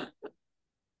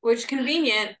 Which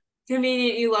convenient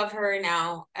you love her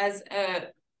now as a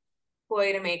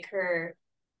ploy to make her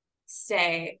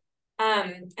stay.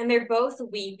 And they're both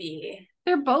weepy.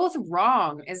 They're both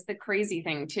wrong is the crazy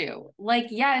thing too. Like,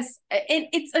 yes,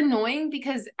 it's annoying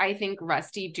because I think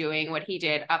Rusty doing what he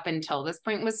did up until this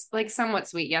point was like somewhat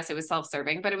sweet. Yes, it was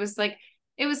self-serving, but it was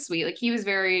sweet. Like he was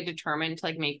very determined to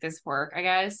like make this work, I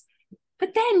guess.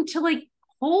 But then to like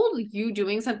hold you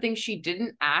doing something she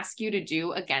didn't ask you to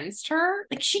do against her,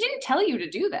 like she didn't tell you to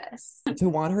do this. To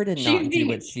want her to not do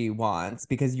what she wants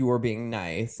because you were being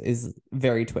nice is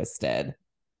very twisted.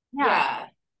 Yeah.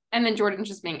 And then Jordan's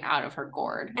just being out of her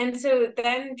gourd. And so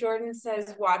then Jordan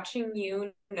says, watching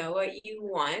you know what you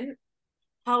want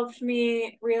helped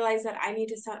me realize that I need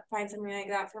to find something like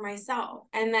that for myself.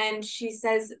 And then she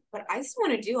says, but I still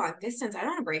want to do long distance. I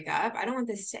don't want to break up. I don't want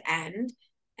this to end.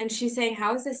 And she's saying,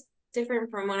 how is this different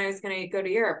from when I was going to go to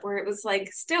Europe, where it was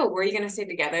like, still, were you going to stay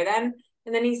together then?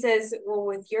 And then he says, well,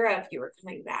 with Europe, you were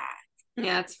coming back.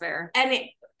 Yeah, that's fair. And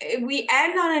we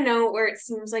end on a note where it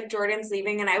seems like Jordan's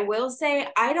leaving, and I will say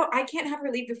I can't have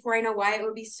her leave before I know why. It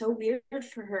would be so weird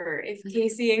for her if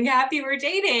Casey and Cappy were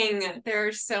dating. There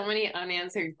are so many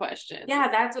unanswered questions.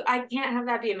 Yeah, I can't have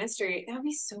that be a mystery. That would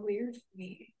be so weird for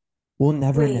me. We'll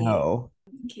never know.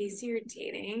 Casey, you're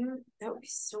dating? That would be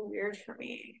so weird for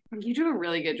me. You do a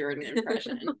really good Jordan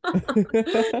impression. Well,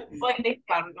 I think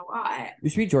about it a lot. You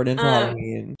should be Jordan for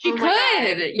Halloween. You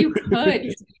could. You should.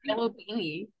 You should be yellow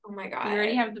beanie. Oh my god. You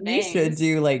already have the We bangs. should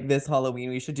do like this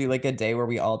Halloween. We should do like a day where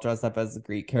we all dress up as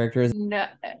Greek characters. No.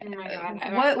 Oh my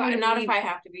god. What would not we- if I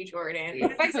have to be Jordan.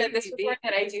 What if I said this before,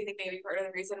 that I do think maybe part of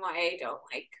the reason why I don't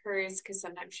like her is because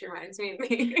sometimes she reminds me of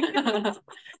me.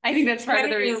 I think that's part of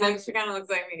the reason. She kind of looks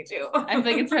like me too. I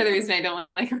think it's part of the reason I don't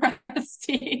like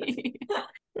Rusty.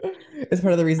 It's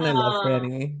part of the reason I love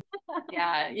Franny.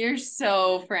 Yeah, you're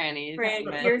so Franny. Fran,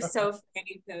 you're so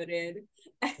Franny coded.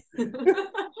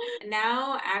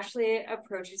 Now Ashley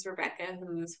approaches Rebecca,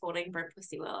 who's holding burnt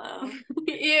Pussy Willow.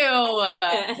 Ew.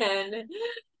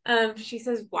 And she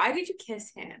says, why did you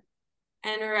kiss him?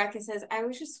 And Rebecca says, I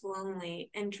was just lonely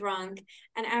and drunk.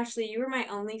 And Ashley, you were my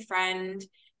only friend.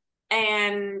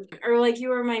 Or like you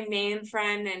were my main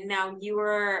friend. And now you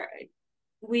were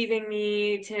leaving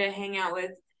me to hang out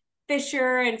with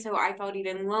Fisher, and so I felt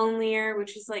even lonelier,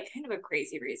 which is like kind of a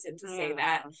crazy reason to say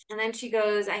that. And then she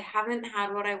goes, I haven't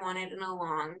had what I wanted in a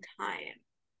long time.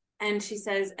 And she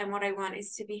says, and what I want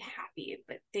is to be happy,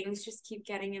 but things just keep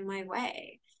getting in my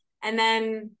way. And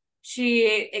then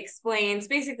she explains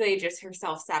basically just her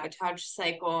self-sabotage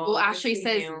cycle. Well, Ashley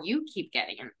says you keep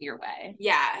getting in your way.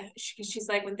 Yeah. She's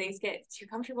like, when things get too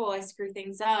comfortable, I screw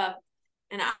things up.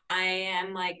 And I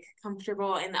am like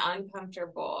comfortable in the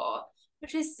uncomfortable,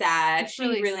 which is sad. It's She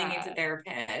really really sad. needs a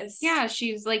therapist. Yeah,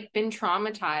 she's like been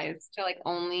traumatized to like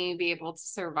only be able to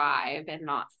survive and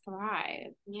not thrive.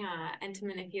 Yeah, and to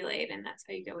manipulate, and that's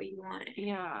how you get what you want.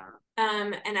 Yeah.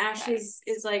 And Ashley's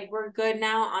is like, we're good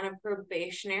now on a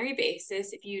probationary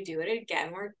basis. If you do it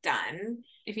again, we're done.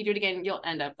 If you do it again, you'll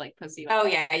end up like Pussy. Oh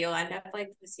yeah, you'll end up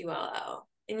like Pussy Willow,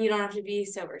 and you don't have to be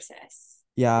sober, sis.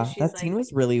 Yeah, She's that like- scene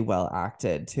was really well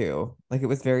acted too. Like it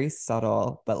was very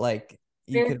subtle, but like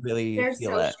you could really they're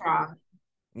feel so it. strong.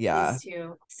 Yeah. These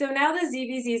two. So now the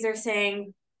ZBZs are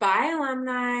saying bye,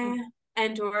 alumni,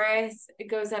 and Doris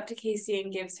goes up to Casey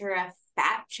and gives her a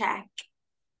fat check.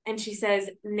 And she says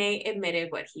Nate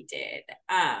admitted what he did.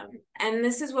 And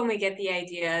this is when we get the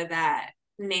idea that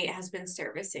Nate has been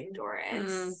servicing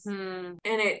Doris. Mhm.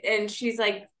 And she's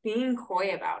like being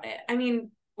coy about it. I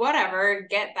mean, whatever,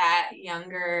 get that,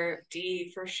 younger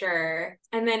D for sure.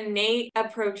 And then Nate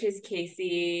approaches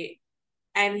Casey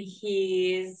and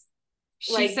he's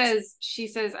She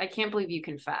says, I can't believe you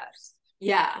confessed.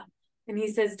 yeah. And he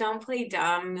says, don't play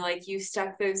dumb. Like, you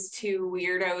stuck those two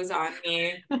weirdos on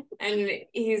me. And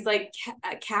he's like,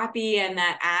 Cappy and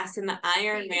that ass in the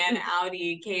Iron Man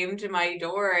Audi came to my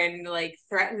door and like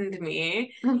threatened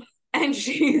me. And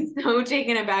she's so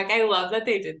taken aback. I love that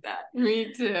they did that.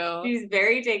 Me too. She's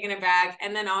very taken aback.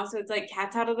 And then also it's like,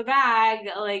 cat's out of the bag.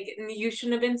 Like, you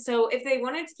shouldn't have been so, if they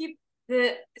wanted to keep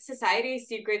the society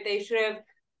secret, they should have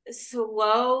a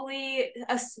slow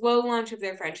launch of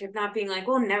their friendship, not being like,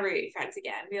 we'll never be friends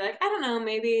again. Be like, I don't know,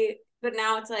 maybe. But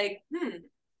now it's like,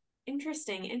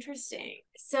 interesting.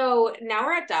 So now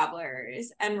we're at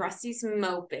Dobler's and Rusty's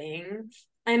moping.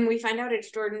 And we find out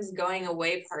it's Jordan's going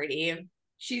away party.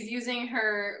 She's using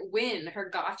her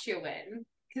gotcha win.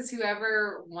 Because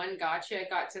whoever won gotcha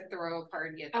got to throw a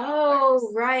party at Dobler's.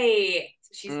 Oh, right.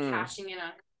 So she's cashing in on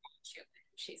her gotcha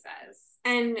win, she says.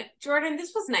 And Jordan,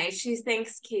 this was nice. She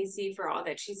thanks Casey for all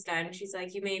that she's done. She's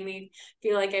like, you made me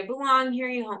feel like I belong here.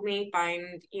 You helped me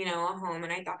find, a home.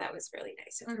 And I thought that was really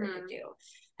nice of her to do.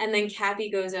 And then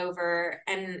Cappy goes over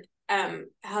and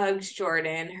hugs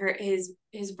Jordan,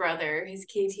 his brother, his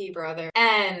KT brother.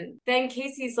 And then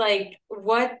Casey's like,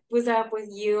 what was up with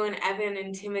you and Evan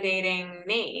intimidating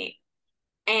Nate?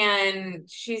 And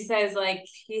she says, like,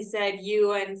 he said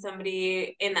you and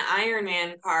somebody in the Iron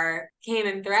Man car came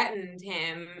and threatened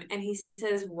him. And he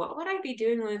says, what would I be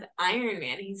doing with Iron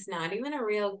Man? He's not even a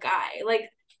real guy. Like,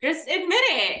 just admit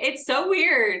it. It's so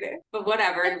weird. But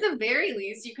whatever. At the very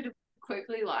least, you could have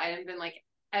quickly lied and been like,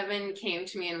 Evan came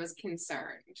to me and was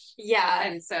concerned. Yeah.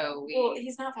 And so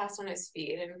he's not fast on his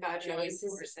feet, and God knows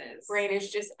his brain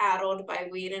is just addled by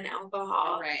weed and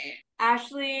alcohol. Right.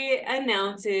 Ashley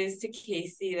announces to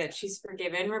Casey that she's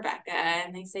forgiven Rebecca,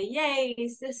 and they say, yay,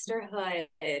 sisterhood.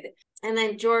 And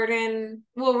then Jordan,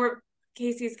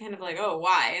 Casey's kind of like, oh,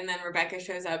 why? And then Rebecca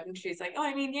shows up and she's like, oh,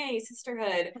 I mean, yay,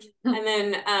 sisterhood. And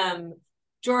then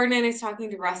Jordan is talking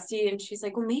to Rusty and she's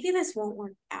like, well, maybe this won't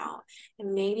work out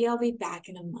and maybe I'll be back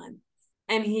in a month.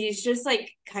 And he's just like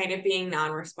kind of being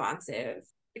non-responsive.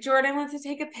 Jordan wants to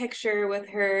take a picture with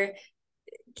her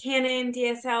Canon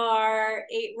DSLR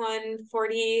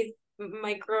 8140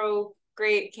 micro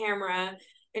great camera,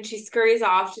 and she scurries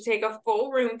off to take a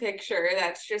full room picture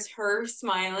that's just her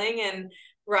smiling and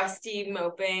Rusty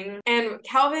moping. And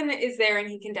Calvin is there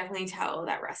and he can definitely tell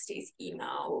that Rusty's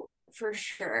emo for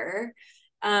sure.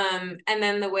 And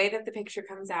then the way that the picture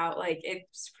comes out, like,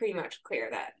 it's pretty much clear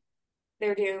that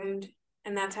they're doomed.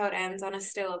 And that's how it ends, on a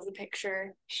still of the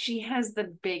picture. She has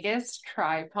the biggest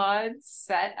tripod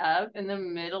set up in the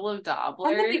middle of Dobler.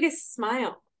 And the biggest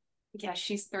smile. Yeah,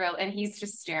 she's thrilled. And he's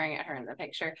just staring at her in the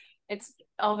picture. It's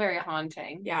all very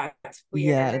haunting. Yeah, it's weird.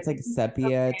 Yeah, it's like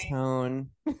sepia tone.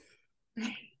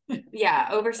 Yeah,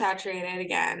 oversaturated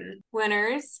again.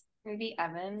 Winners. Maybe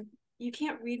Evan. You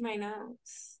can't read my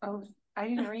notes. Oh, I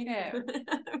didn't read it.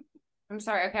 I'm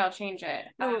sorry. Okay, I'll change it.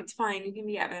 No, it's fine. You can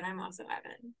be Evan. I'm also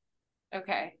Evan.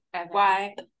 Okay. Evan.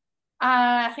 Why?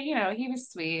 He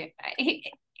was sweet.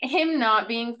 Him not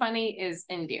being funny is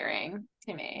endearing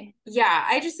to me. Yeah,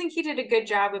 I just think he did a good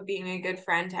job of being a good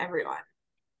friend to everyone.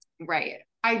 Right.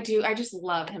 I do. I just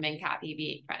love him and Cappy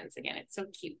being friends again. It's so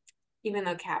cute. Even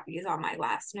though Cappy is on my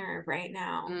last nerve right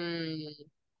now.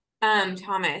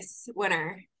 Thomas,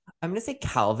 winner. I'm gonna say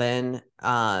Calvin.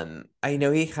 I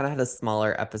know he kind of had a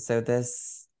smaller episode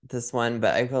this one,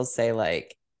 but I will say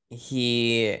like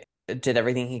he did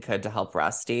everything he could to help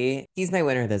Rusty. He's my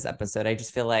winner this episode. I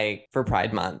just feel like for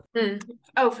Pride Month.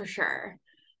 Oh, for sure.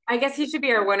 I guess he should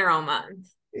be our winner all month.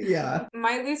 Yeah.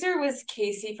 My loser was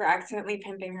Casey for accidentally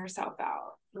pimping herself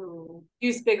out. Ooh.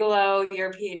 Deuce Bigelow,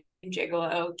 European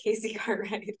Gigolo, Casey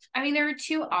Cartwright. I mean, there were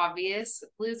two obvious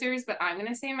losers, but I'm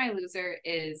gonna say my loser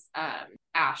is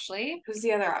Ashley. Who's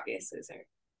the other obvious loser?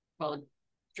 Well,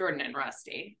 Jordan and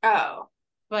Rusty. Oh.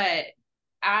 But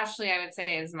Ashley, I would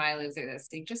say, is my loser this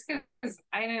week, just because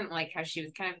I didn't like how she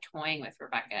was kind of toying with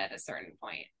Rebecca at a certain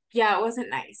point. Yeah, it wasn't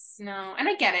nice. No, and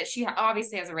I get it. She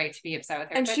obviously has a right to be upset with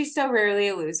her. And she's so rarely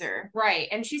a loser. Right,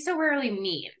 and she's so rarely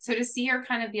mean. So to see her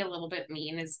kind of be a little bit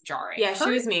mean is jarring. Yeah,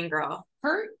 she was mean girl.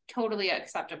 Her totally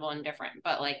acceptable and different,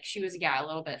 but like she was, a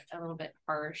little bit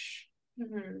harsh.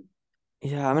 Mm-hmm.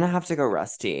 Yeah, I'm gonna have to go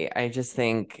Rusty. I just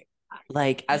think,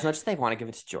 like, as much as I want to give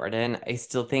it to Jordan, I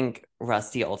still think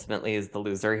Rusty ultimately is the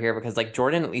loser here because, like,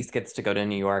 Jordan at least gets to go to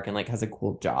New York and, like, has a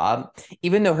cool job,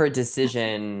 even though her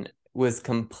decision was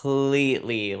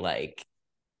completely, like,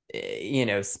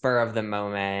 spur of the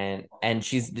moment, and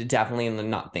she's definitely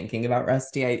not thinking about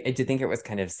Rusty. I do think it was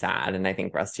kind of sad, and I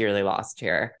think Rusty really lost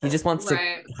here. He just wants to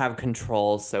have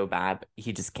control so bad,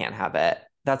 he just can't have it.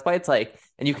 That's why it's like,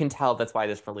 and you can tell that's why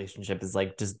this relationship is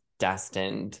like just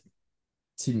destined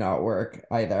to not work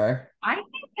either. I think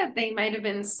that they might have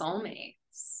been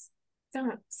soulmates.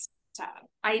 Don't stop.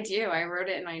 I do. I wrote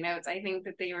it in my notes. I think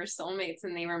that they were soulmates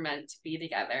and they were meant to be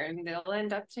together and they'll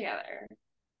end up together.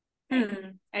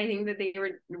 I think that they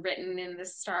were written in the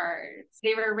stars.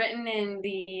 They were written in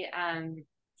the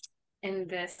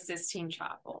Sistine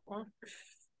Chapel.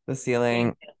 The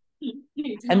ceiling.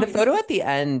 And the photo at the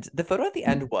end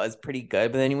was pretty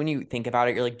good, but then when you think about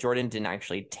it, you're like, Jordan didn't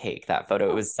actually take that photo.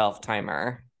 It was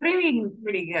self-timer. What do you mean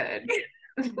pretty good?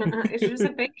 It's just a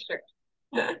picture.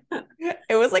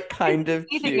 It was like kind of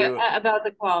cute. About the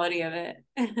quality of it.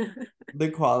 The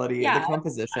quality, the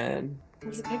composition. It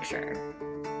was a picture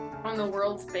on the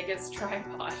world's biggest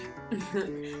tripod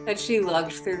that she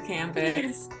lugged through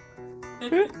campus.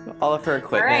 All of her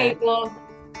equipment. All right, well,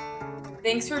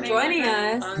 thanks for joining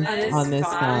us on this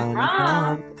fun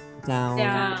romp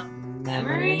down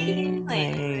memory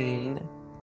lane.